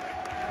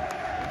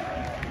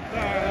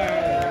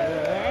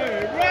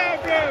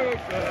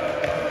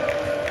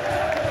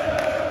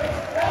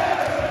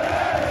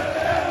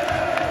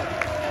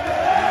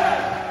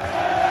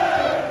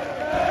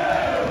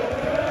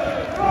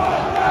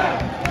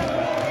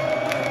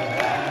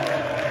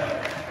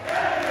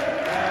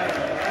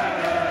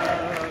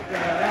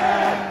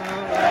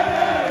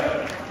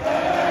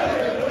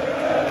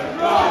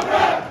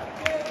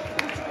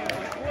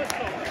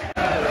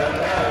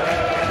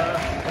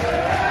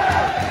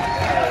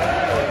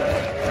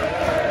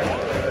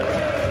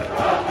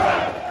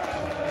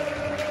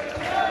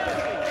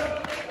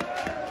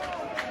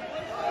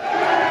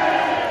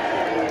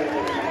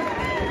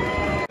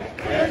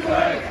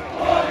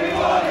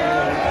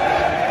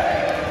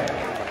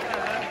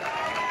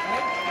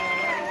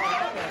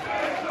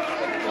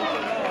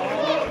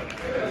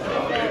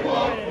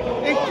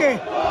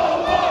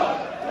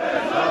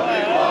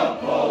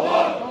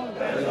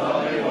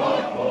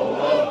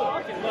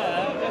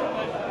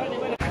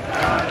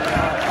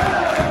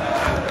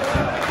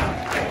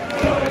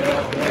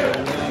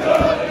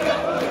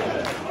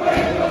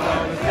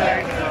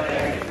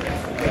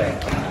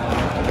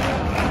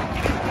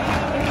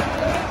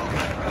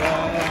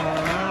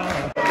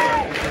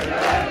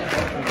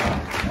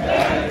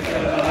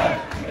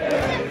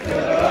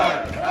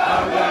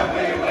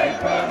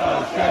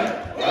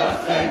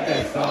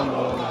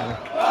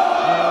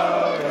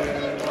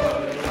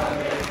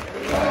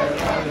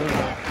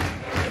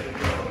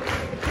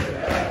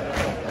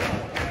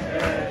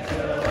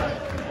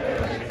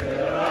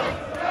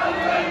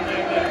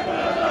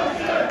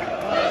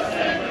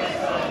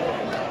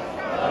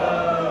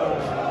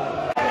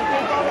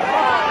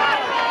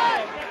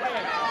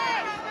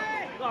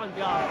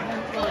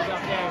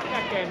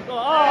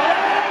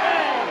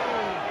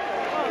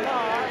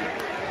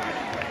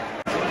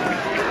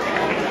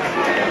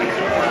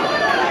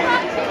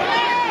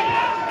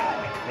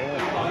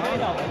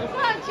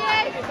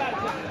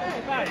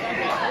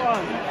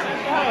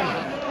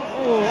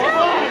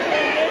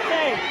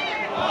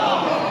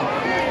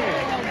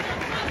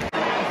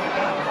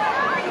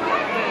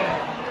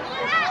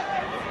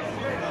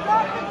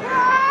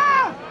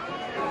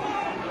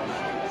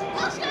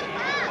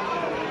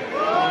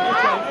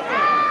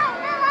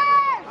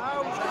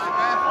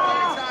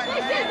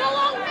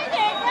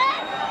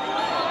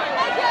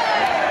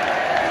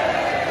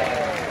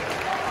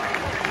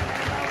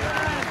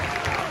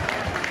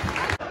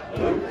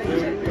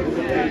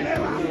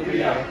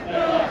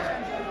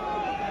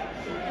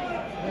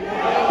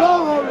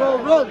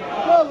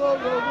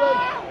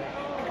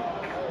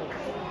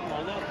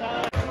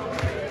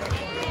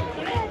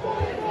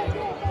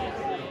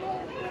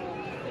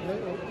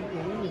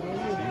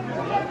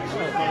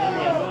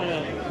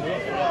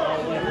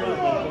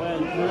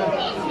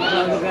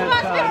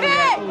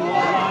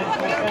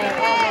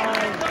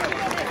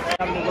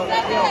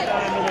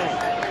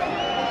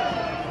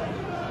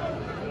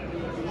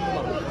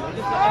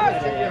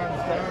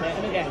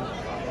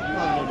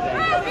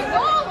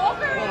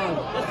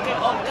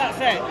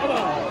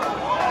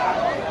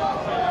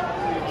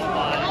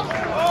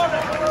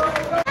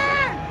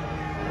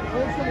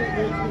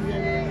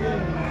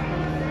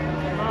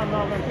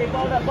 Keep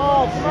on that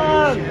ball, come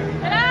on!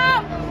 Get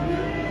out!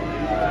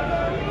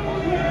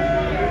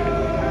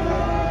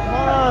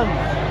 Come on!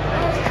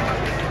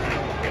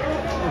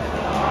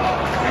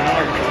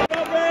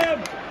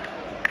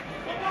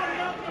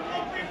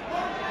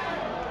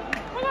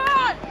 Come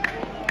on!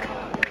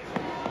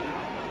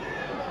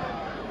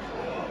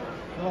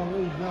 Oh,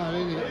 he's not,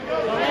 is he?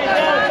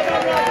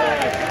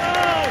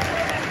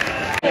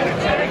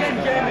 Run again,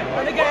 Jamie,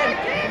 run again!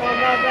 Come on,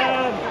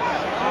 Rathbone!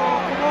 Oh,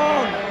 come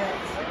on!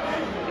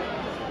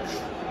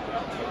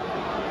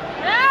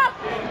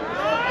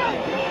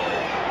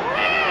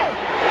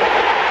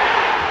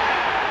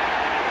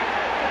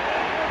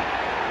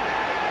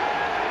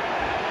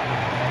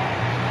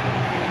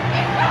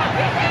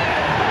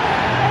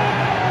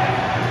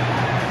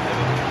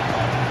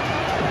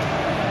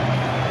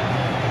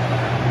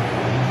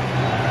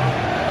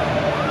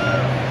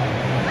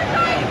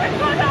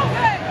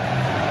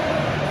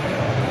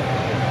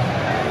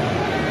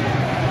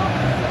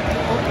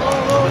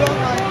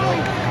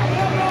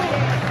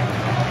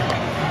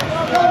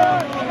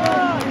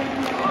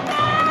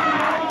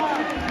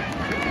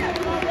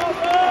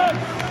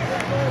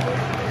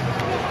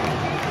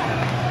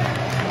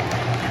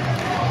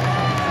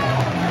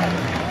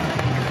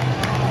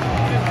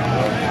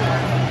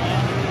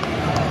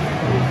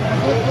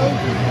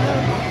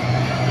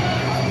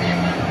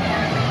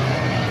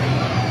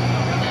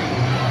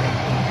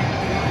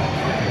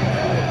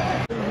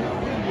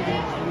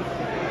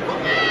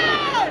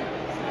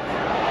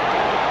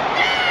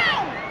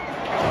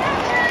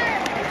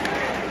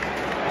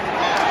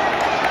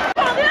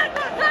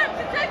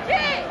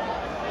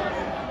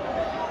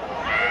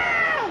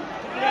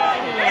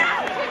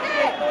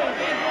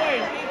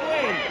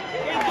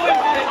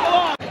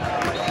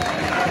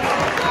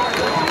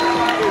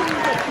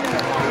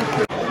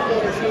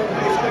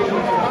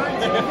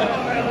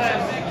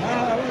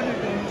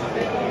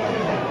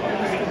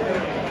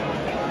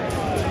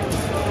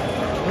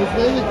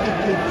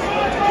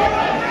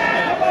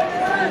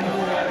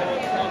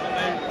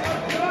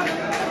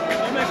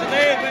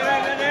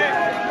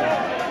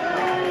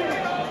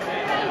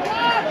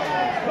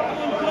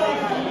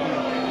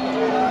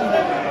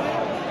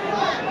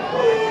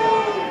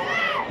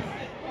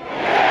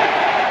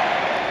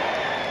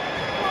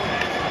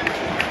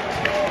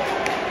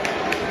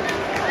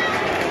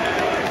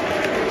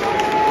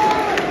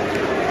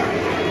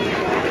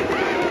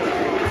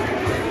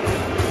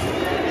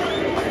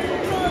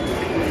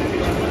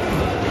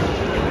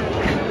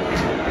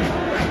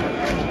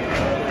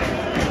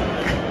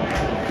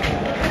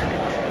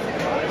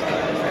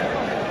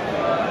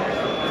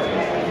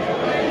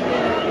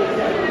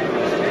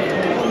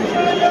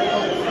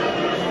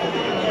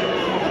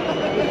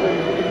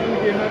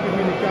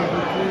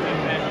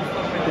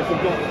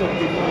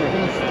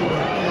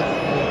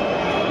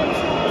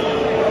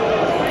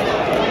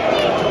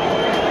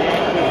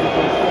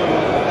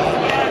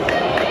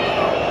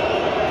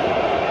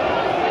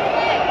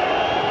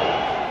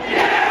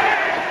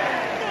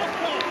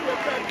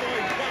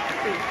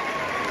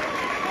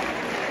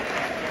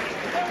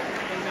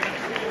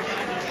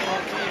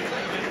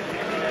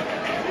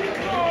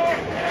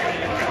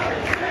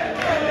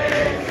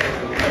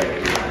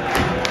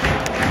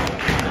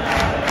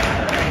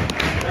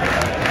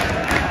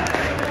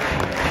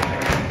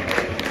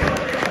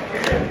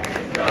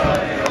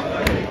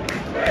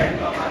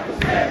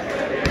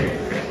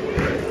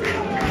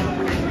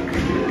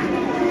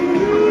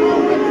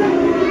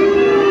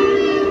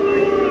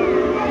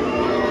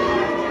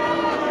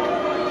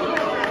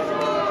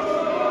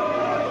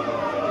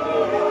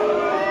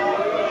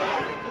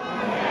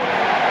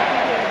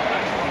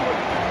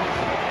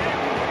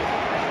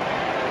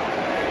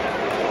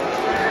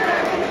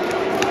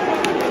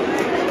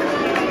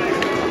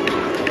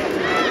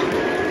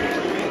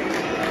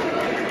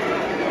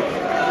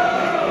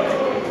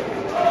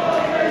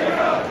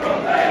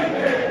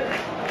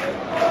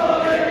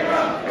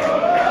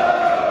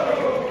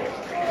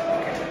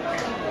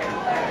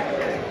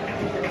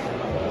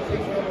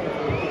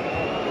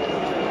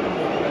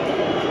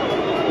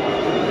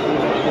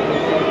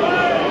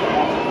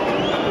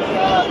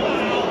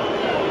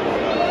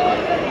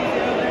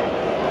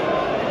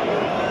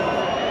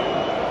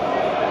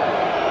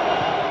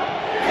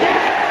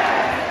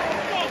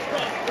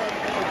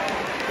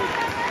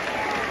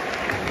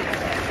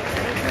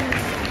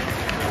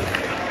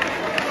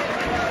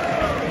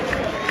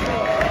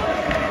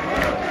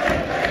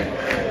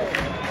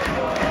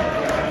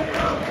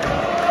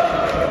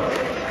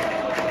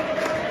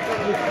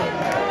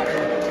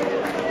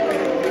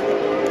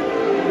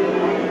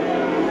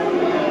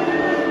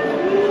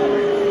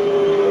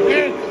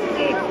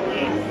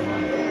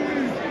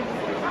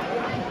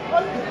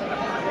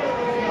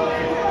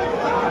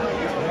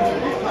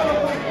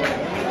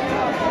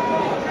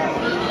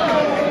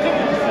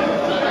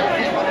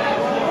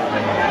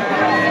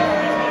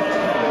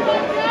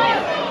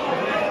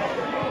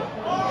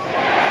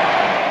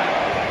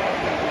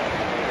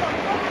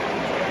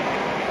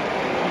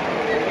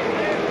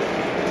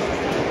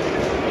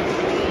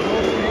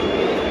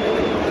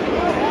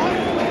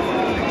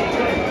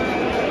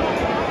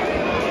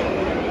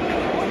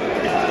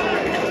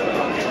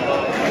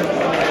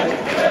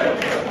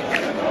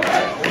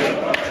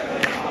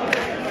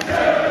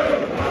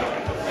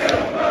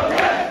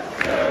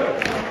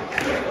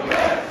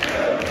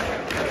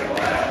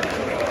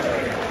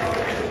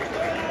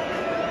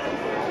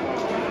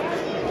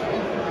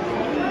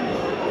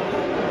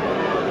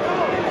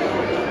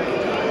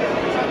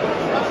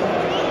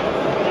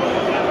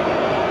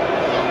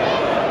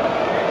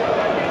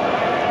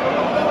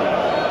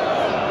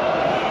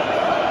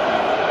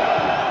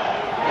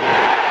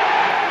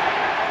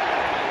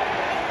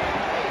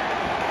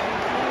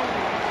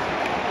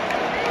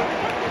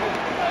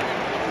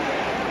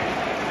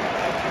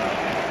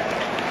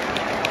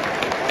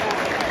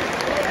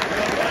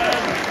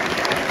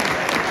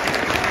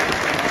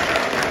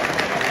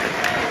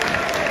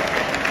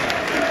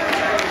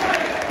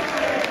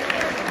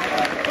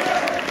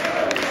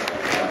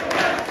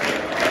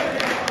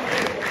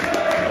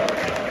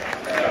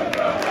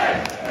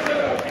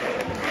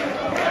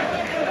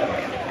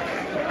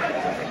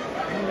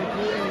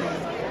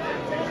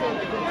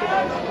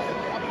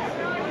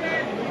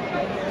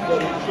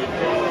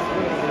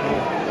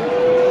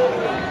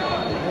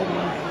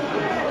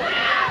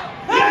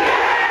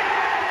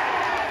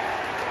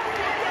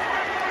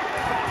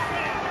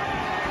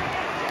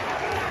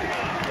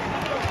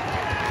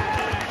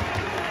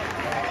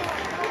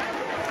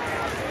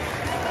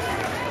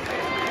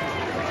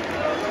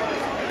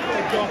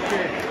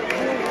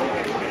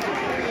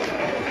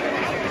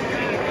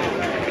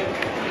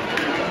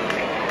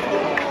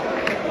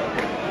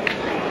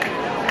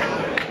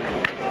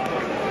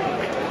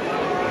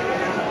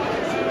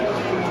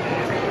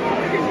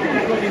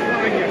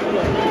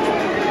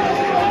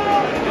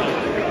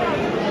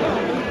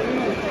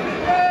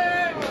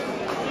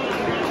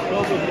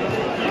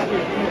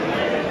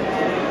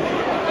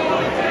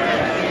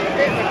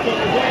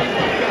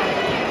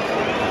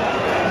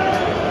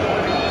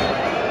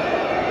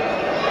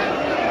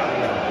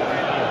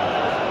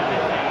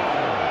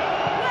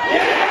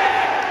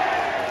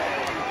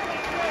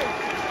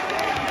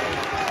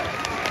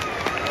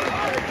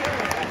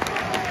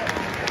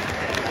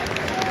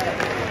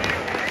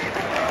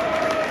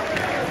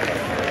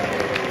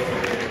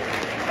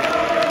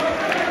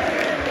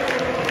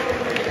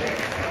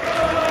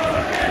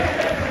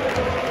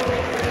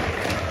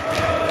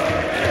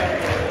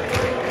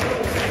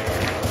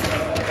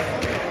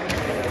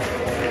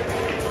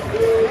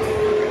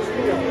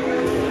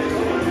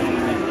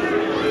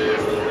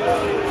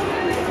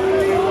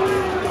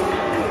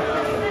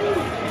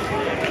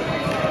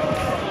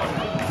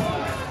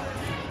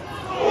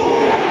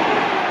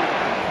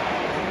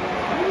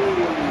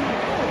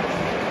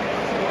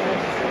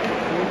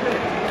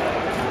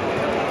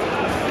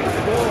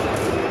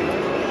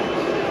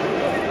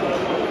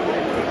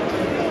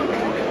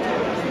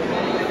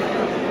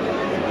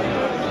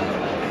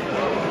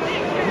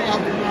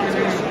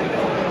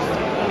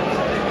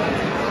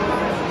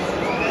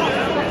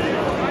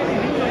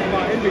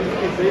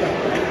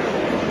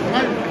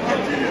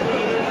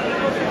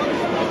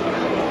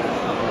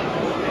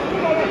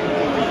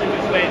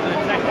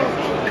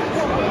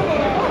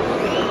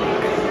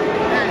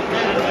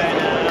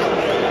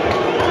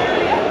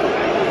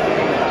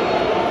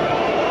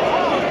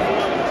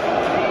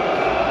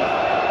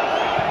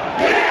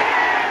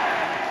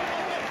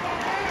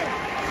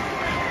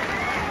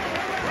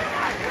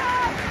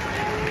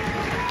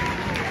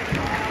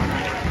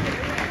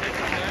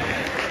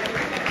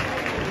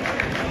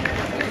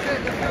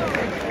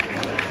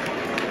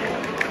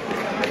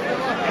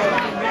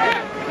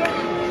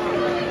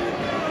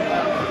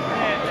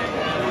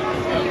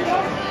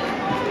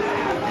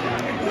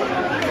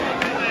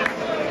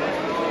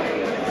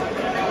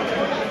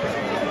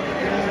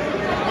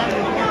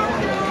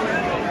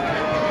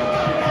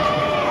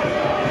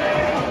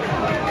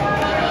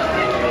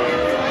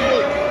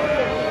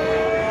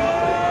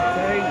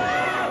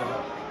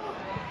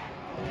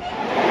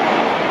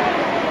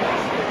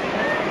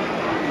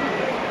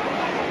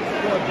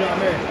 you know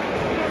what I mean?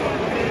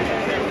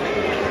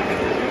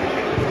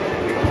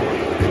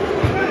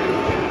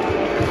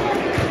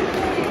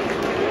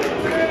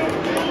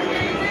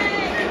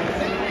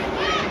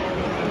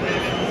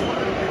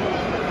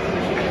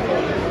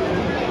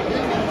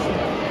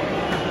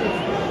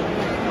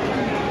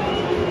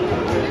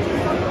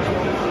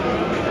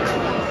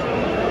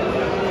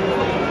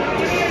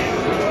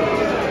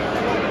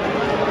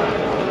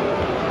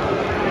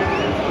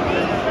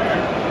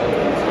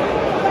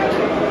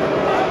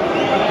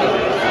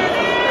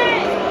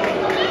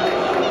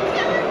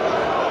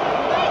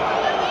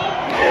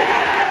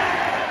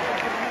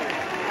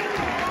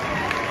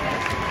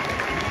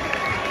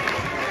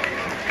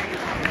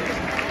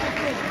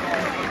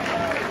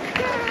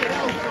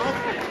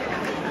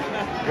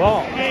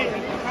 What?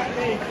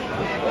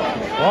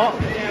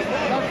 What?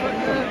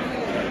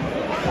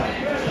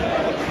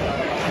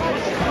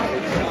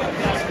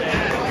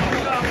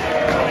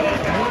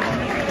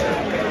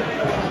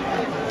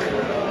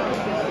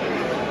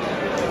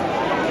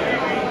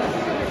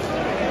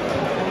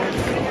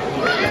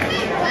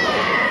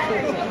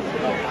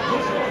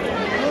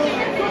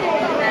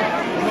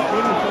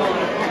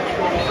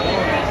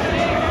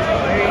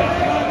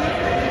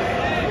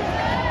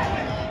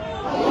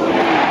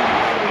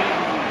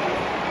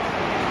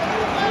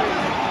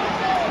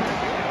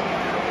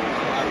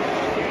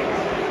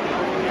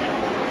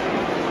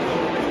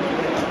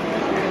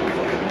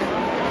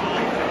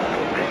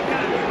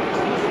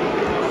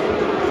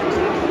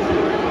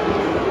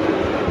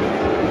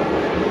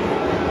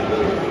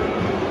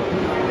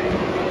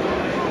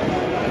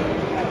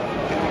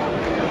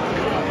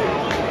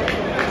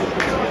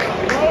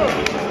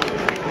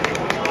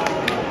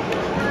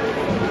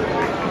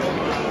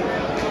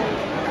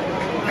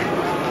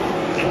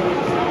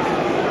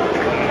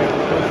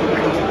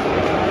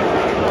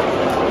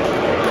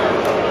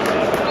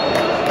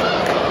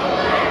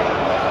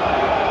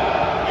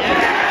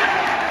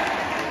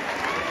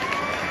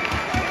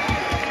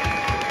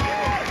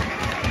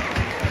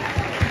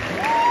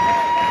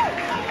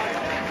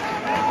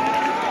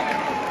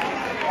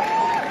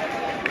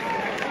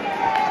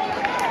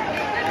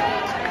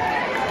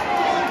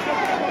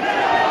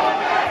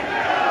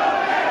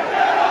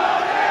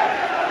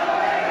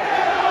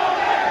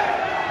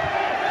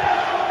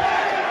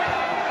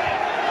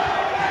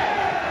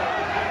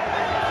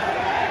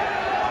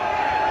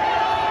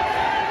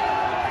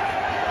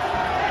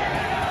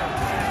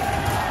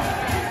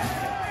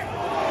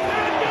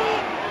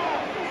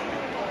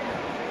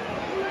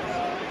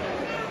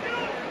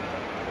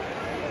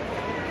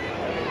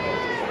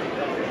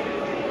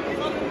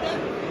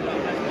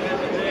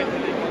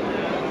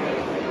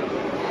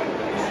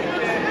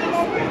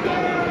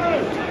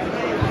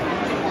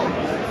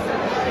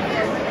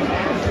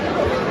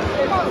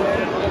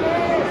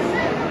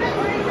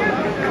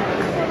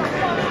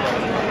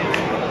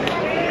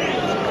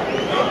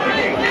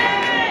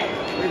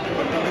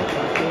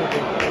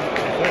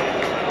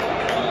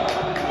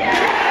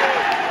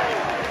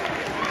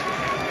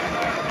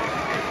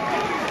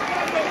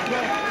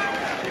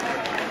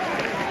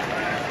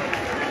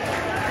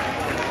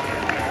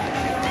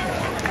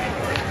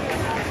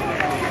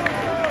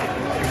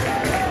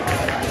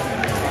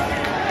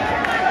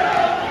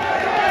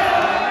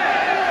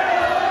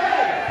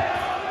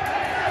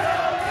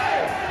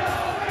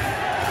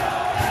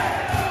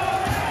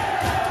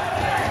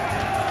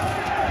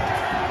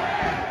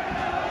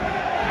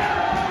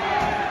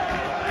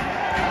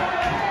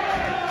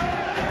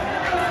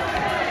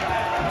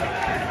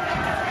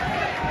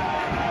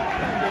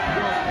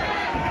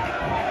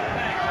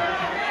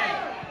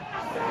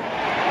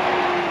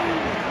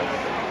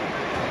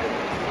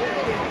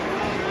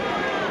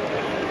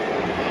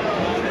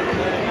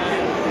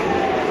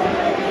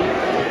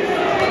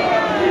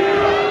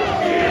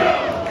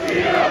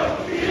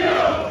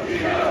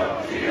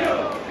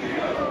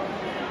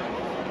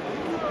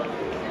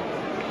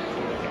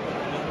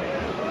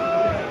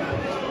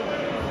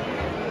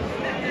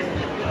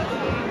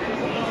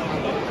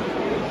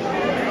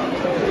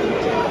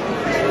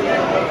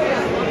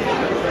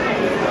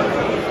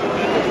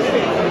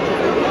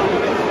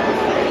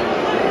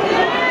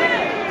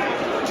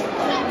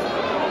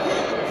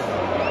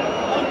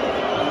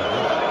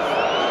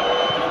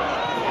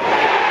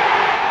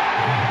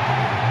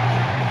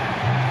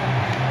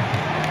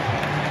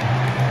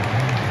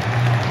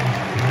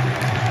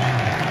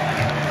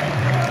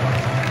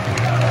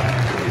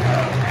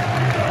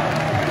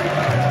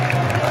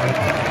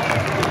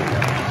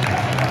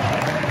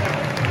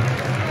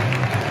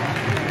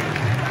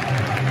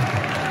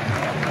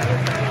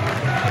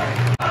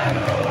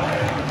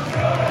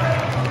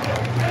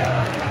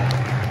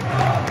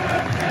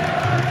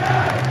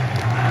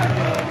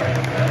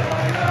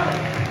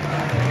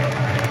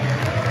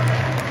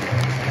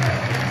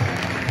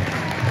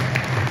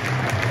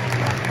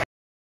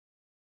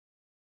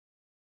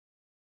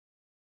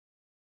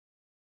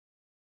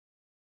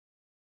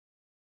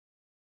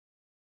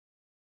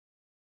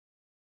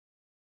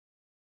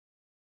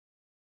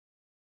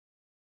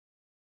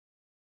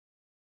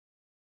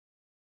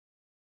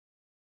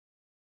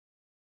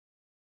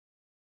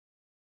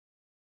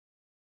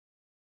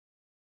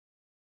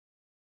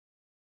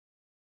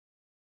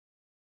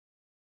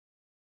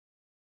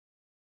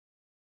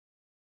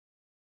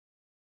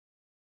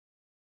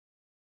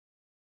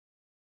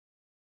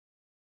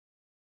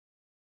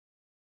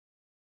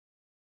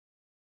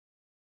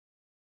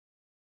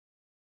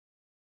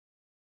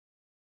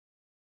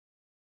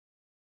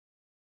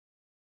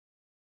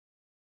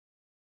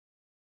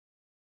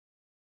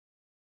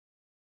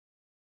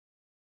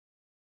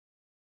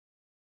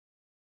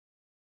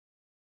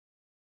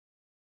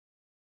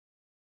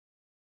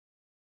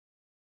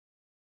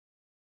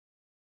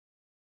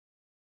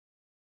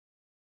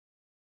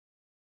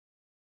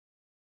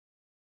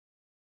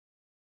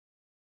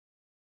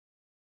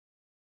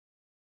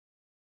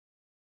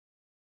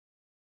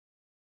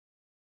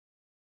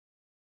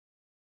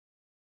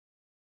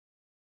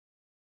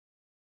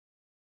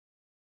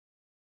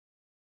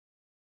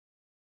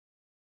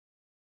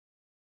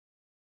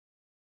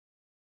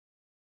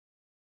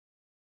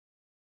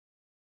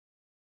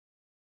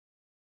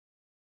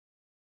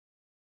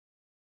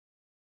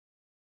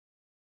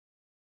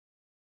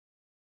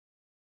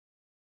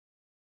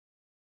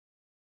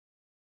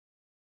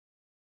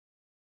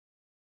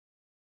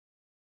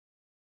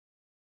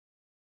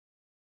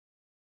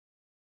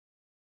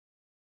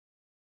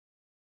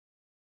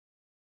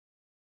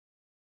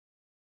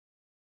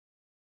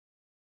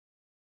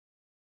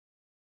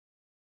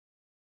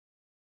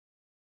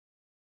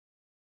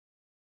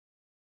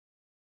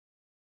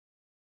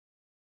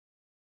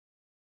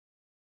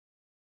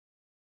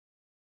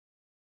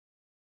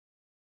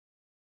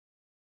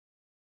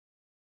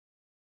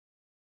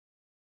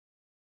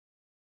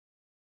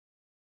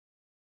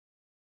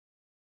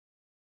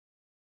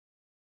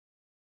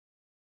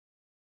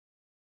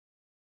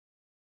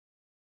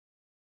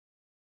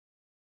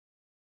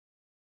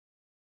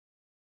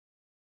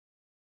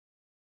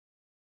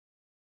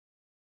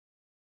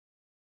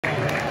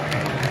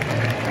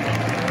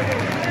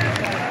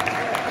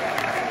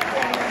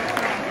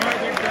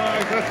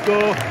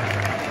 go.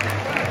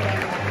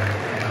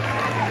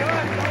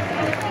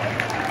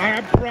 I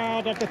am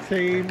proud of the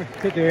team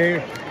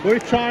today. We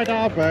tried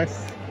our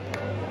best.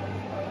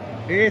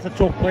 It is a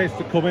tough place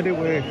to come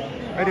anyway.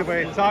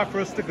 Anyway, time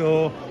for us to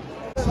go.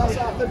 That's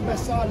our third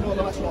best side, no,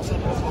 that's what's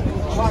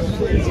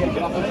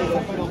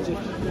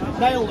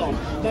nailed on.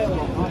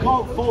 I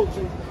can't fault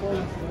it.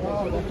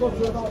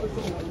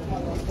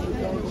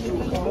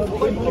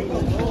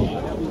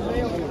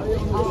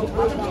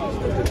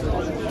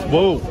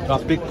 Whoa,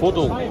 that's big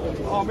puddle.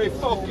 Oh, me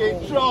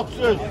fucking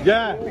trotters.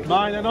 Yeah,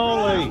 mine and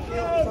Ollie.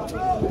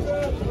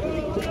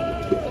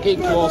 Keep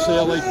close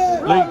here, Lee.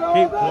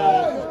 Keep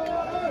close.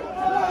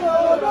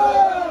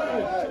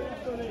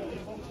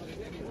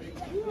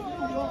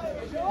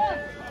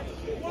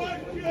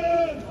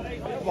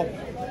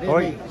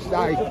 Alright,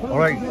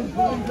 alright.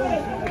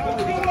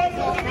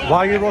 Why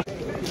are you rushing?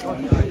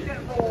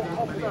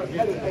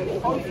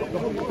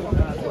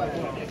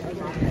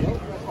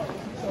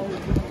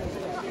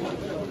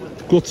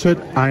 Gutted,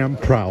 I am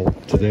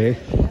proud today.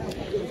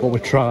 But we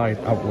tried,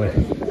 haven't we?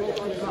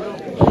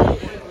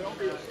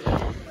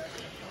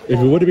 If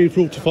we would have been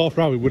through to fourth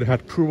round, we would have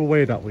had Crew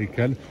away that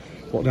weekend.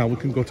 But now we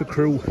can go to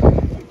Crew.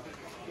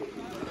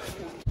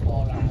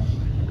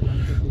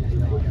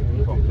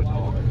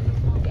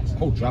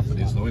 Old Trafford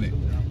is though, isn't it?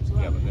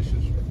 Yeah, but this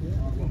is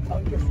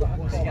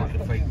like the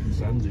fake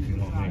Sands, if you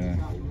know what I mean. Yeah.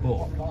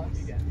 But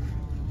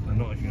and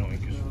not if you know what I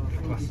mean, because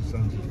the class of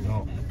Sands is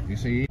not. You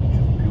see,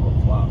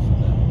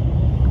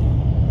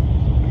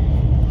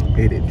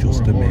 It is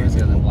just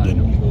amazing.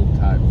 London.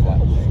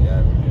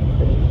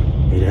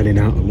 We're heading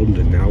out of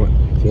London now at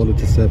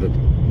 7:15.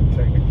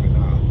 technically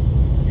now,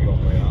 you got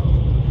way out.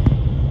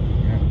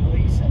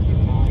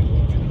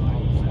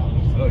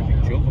 I don't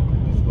think Chilton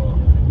could score.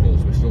 Well,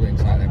 we're still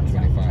inside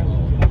M25.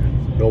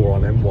 No, we're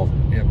on M1.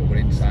 Yeah, but we're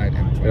inside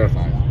M25.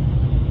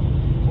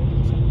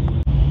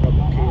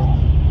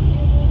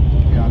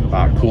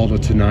 About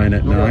 8:45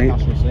 at night.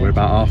 We're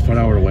about half an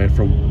hour away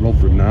from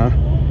Rotherham now.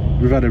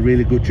 We've had a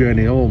really good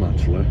journey home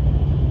actually.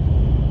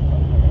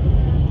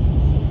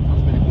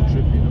 That's been a good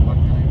trip in the back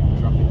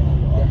traffic.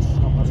 Yes,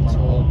 not bad at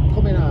all.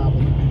 Coming out,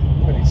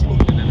 but it's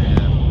London in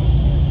here.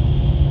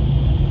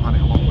 And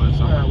it a lot worse.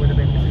 Would have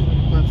been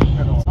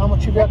how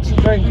much have you had to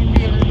drink?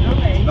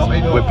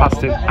 We're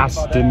past in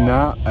Aston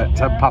now at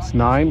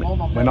 9:10.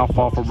 We're not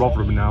far from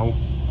Rotherham now.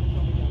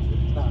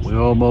 We're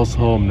almost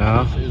home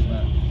now.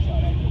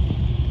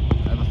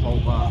 Never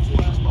thought that.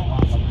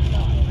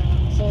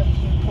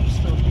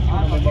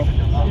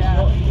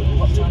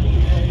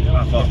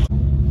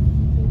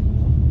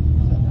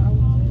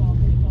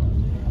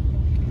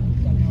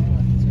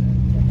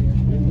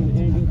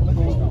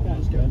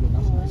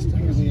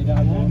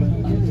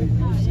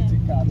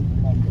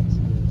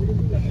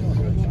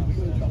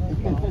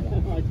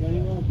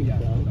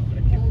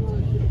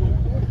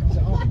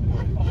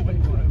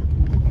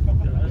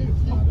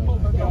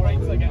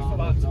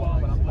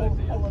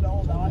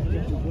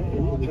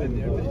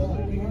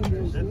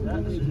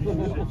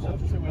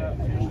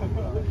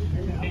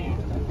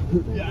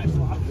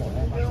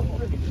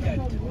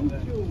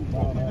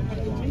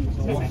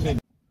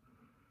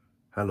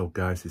 Hello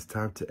guys, it's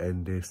time to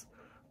end this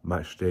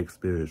match day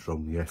experience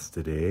from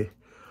yesterday.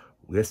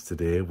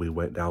 Yesterday we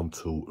went down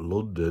to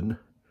London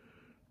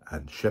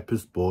and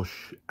Shepherd's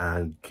Bush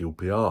and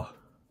QPR.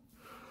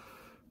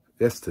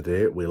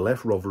 Yesterday we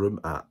left Rotherham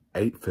at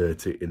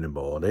 8:30 in the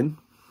morning.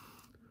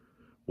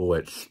 We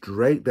went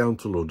straight down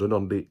to London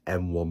on the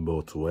M1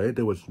 motorway.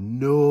 There was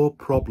no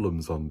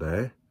problems on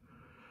there.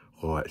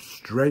 We went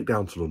straight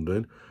down to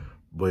London.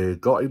 We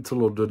got into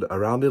London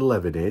around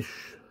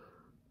 11ish.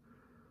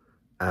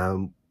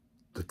 And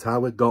the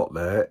time we got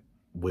there,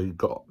 we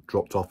got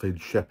dropped off in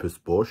Shepherd's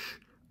Bush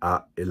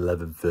at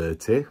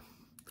 11:30.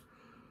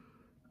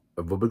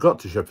 And when we got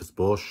to Shepherd's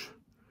Bush,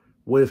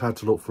 we've had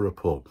to look for a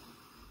pub.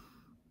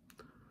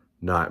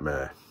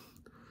 Nightmare.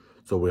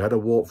 So we had a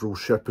walk through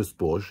Shepherd's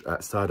Bush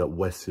outside at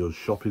Westfield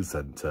Shopping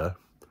Centre,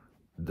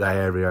 the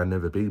area I'd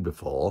never been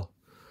before.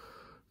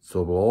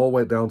 So we all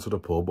went down to the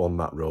pub on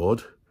that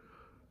road.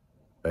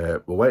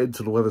 We went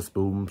into the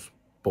Wetherspoons,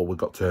 but we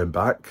got turned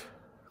back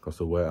because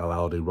we weren't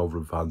allowed any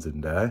Rotherham fans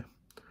in there.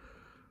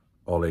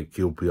 Only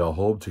QPR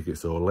home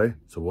tickets only.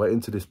 So we went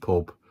into this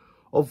pub.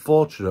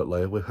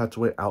 Unfortunately, we had to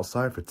wait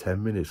outside for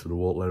 10 minutes for the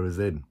won't let us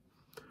in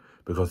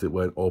because it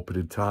weren't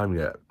opening time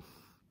yet.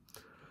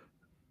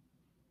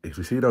 If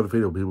you see it on the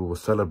video, people were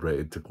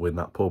celebrating to go in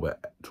that pub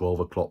at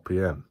 12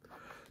 PM.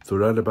 So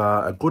we had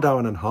about a good hour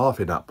and a half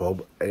in that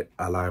pub, and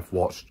I've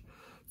watched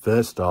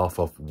first half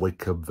of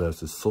Wycombe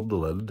versus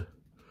Sunderland.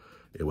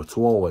 It was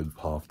 2-2 in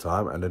half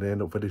time, and then they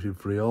ended up finishing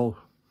 3-3.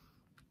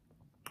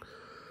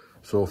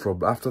 So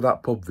from after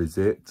that pub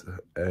visit,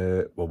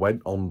 we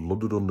went on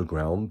London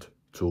Underground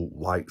to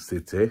White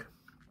City.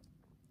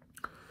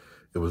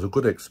 It was a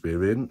good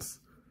experience.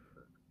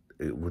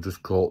 We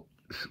just caught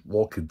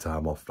walking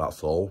time off,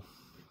 that's all.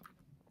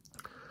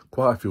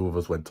 Quite a few of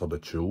us went on the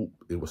tube.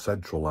 It was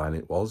Central Line,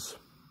 it was.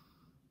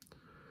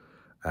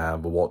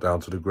 And we walked down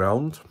to the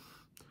ground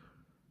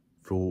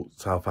through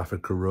South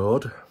Africa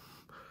Road.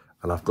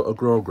 And I've got a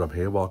grogram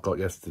here, what I got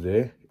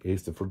yesterday.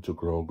 Here's the front of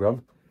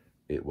grogram.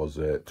 It was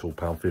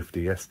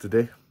 £2.50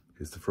 yesterday.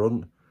 Here's the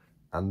front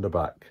and the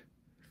back.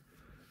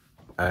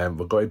 And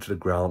we got into the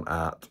ground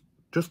at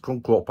just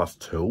gone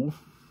 2:15.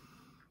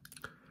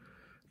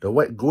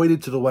 Going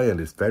into the weigh-in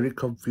is very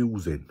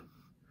confusing.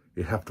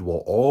 You have to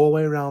walk all the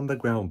way around the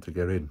ground to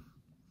get in.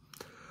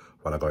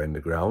 When I got in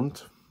the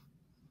ground,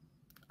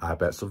 I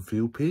bet some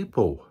few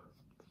people.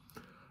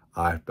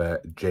 I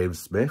bet James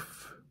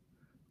Smith,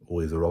 who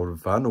is a Rotherham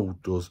fan, who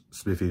does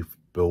Smithy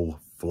Bill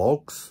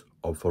vlogs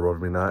on for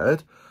Rotherham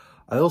United.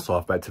 I also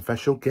have met a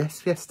special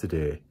guest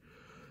yesterday.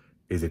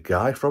 He's a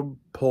guy from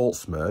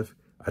Portsmouth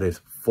and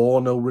it's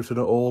 4-0 written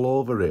all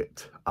over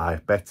it. I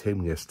bet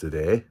him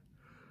yesterday.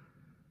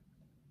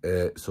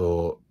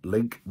 So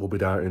link will be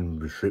down in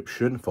the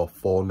description for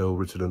 4-0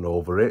 written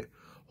over it.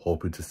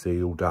 Hoping to see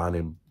you down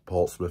in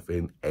Portsmouth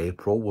in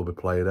April. We'll be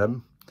playing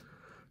them.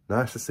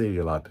 Nice to see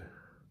you, lad.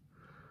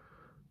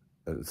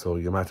 And so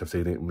you might have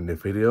seen it in the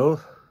video.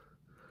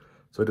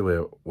 So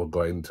anyway, we're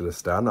going to the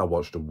stand. I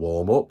watched them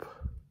warm up,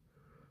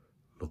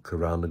 look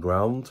around the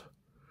ground,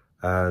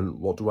 and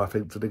what do I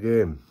think to the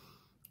game?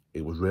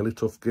 It was a really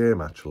tough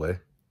game, actually.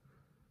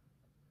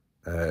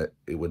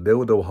 It was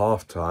 0-0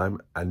 half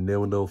time and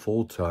 0-0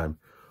 full time.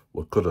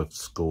 We could have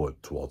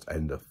scored towards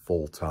end of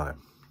full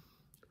time.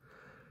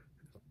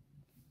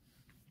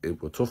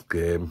 It was a tough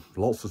game,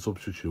 lots of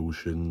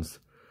substitutions.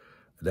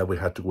 And then we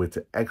had to go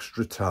into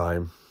extra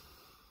time.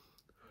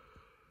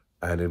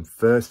 And in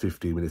first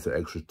 15 minutes of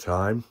extra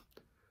time,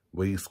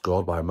 we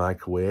scored by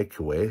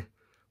Ihiekwe,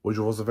 which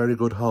was a very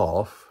good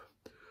half.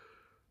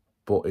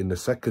 But in the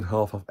second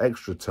half of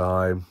extra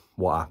time,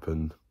 what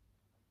happened?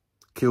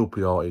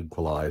 QPR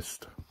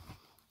equalised.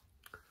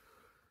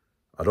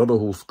 I don't know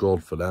who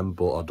scored for them,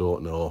 but I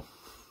don't know.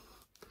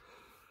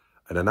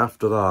 And then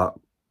after that,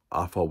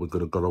 I thought we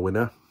could have got a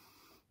winner.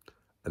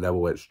 And then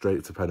we went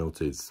straight to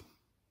penalties.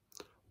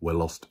 We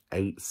lost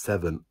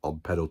 8-7 on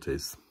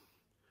penalties,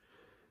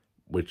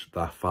 which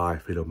that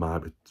 5 might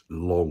be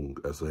long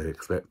as I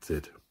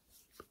expected.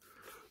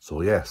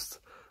 So yes,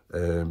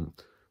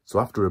 so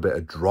after a bit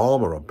of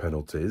drama on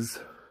penalties,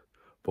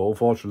 but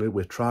unfortunately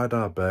we tried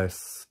our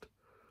best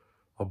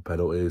on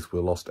penalties. We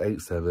lost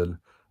 8-7.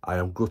 I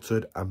am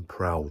gutted and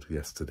proud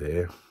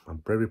yesterday.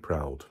 I'm very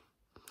proud.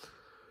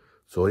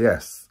 So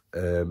yes,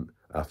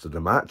 after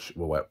the match,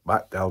 we went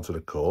back down to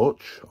the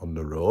coach on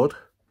the road.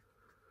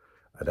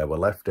 And then we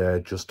left there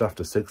just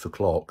after 6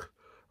 o'clock.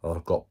 I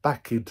got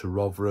back into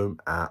Rotherham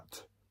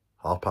at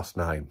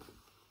 9:30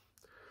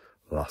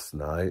 last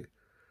night.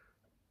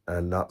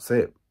 And that's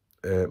it.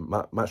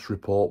 Match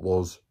report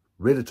was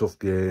really tough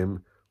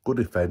game, good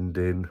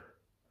defending,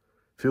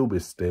 few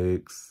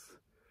mistakes,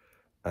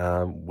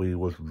 and we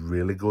was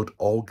really good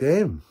all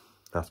game.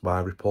 That's my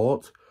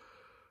report.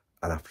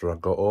 And after I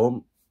got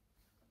home,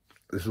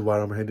 this is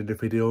where I'm ending the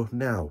video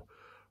now.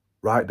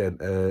 Right then,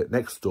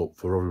 next up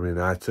for Rotherham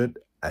United,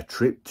 a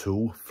trip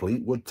to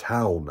Fleetwood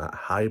Town at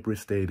Highbury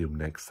Stadium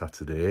next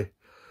Saturday.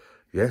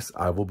 Yes,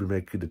 I will be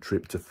making the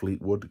trip to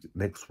Fleetwood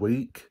next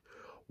week.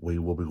 We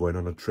will be going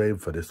on a train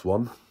for this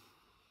one.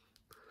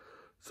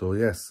 So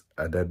yes,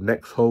 and then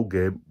next home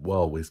game,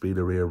 well, it's been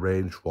a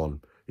rearranged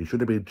one. It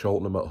should have been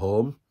Cheltenham at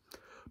home,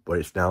 but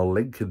it's now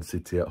Lincoln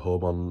City at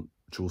home on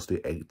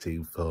Tuesday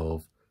 18th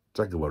of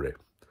January.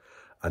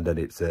 And then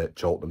it's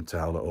Cheltenham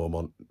Town at home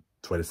on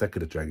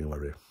 22nd of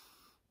January.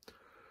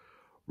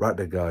 Right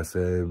then, guys.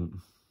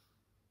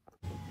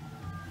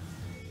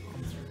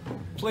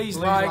 Please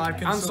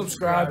like and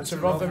subscribe to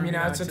Rotherham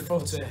United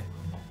Footy.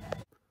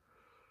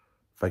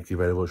 Thank you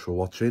very much for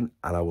watching,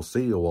 and I will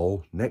see you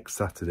all next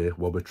Saturday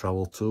when we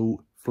travel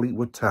to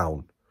Fleetwood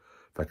Town.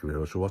 Thank you very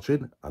much for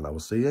watching, and I will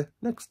see you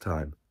next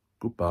time.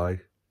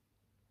 Goodbye.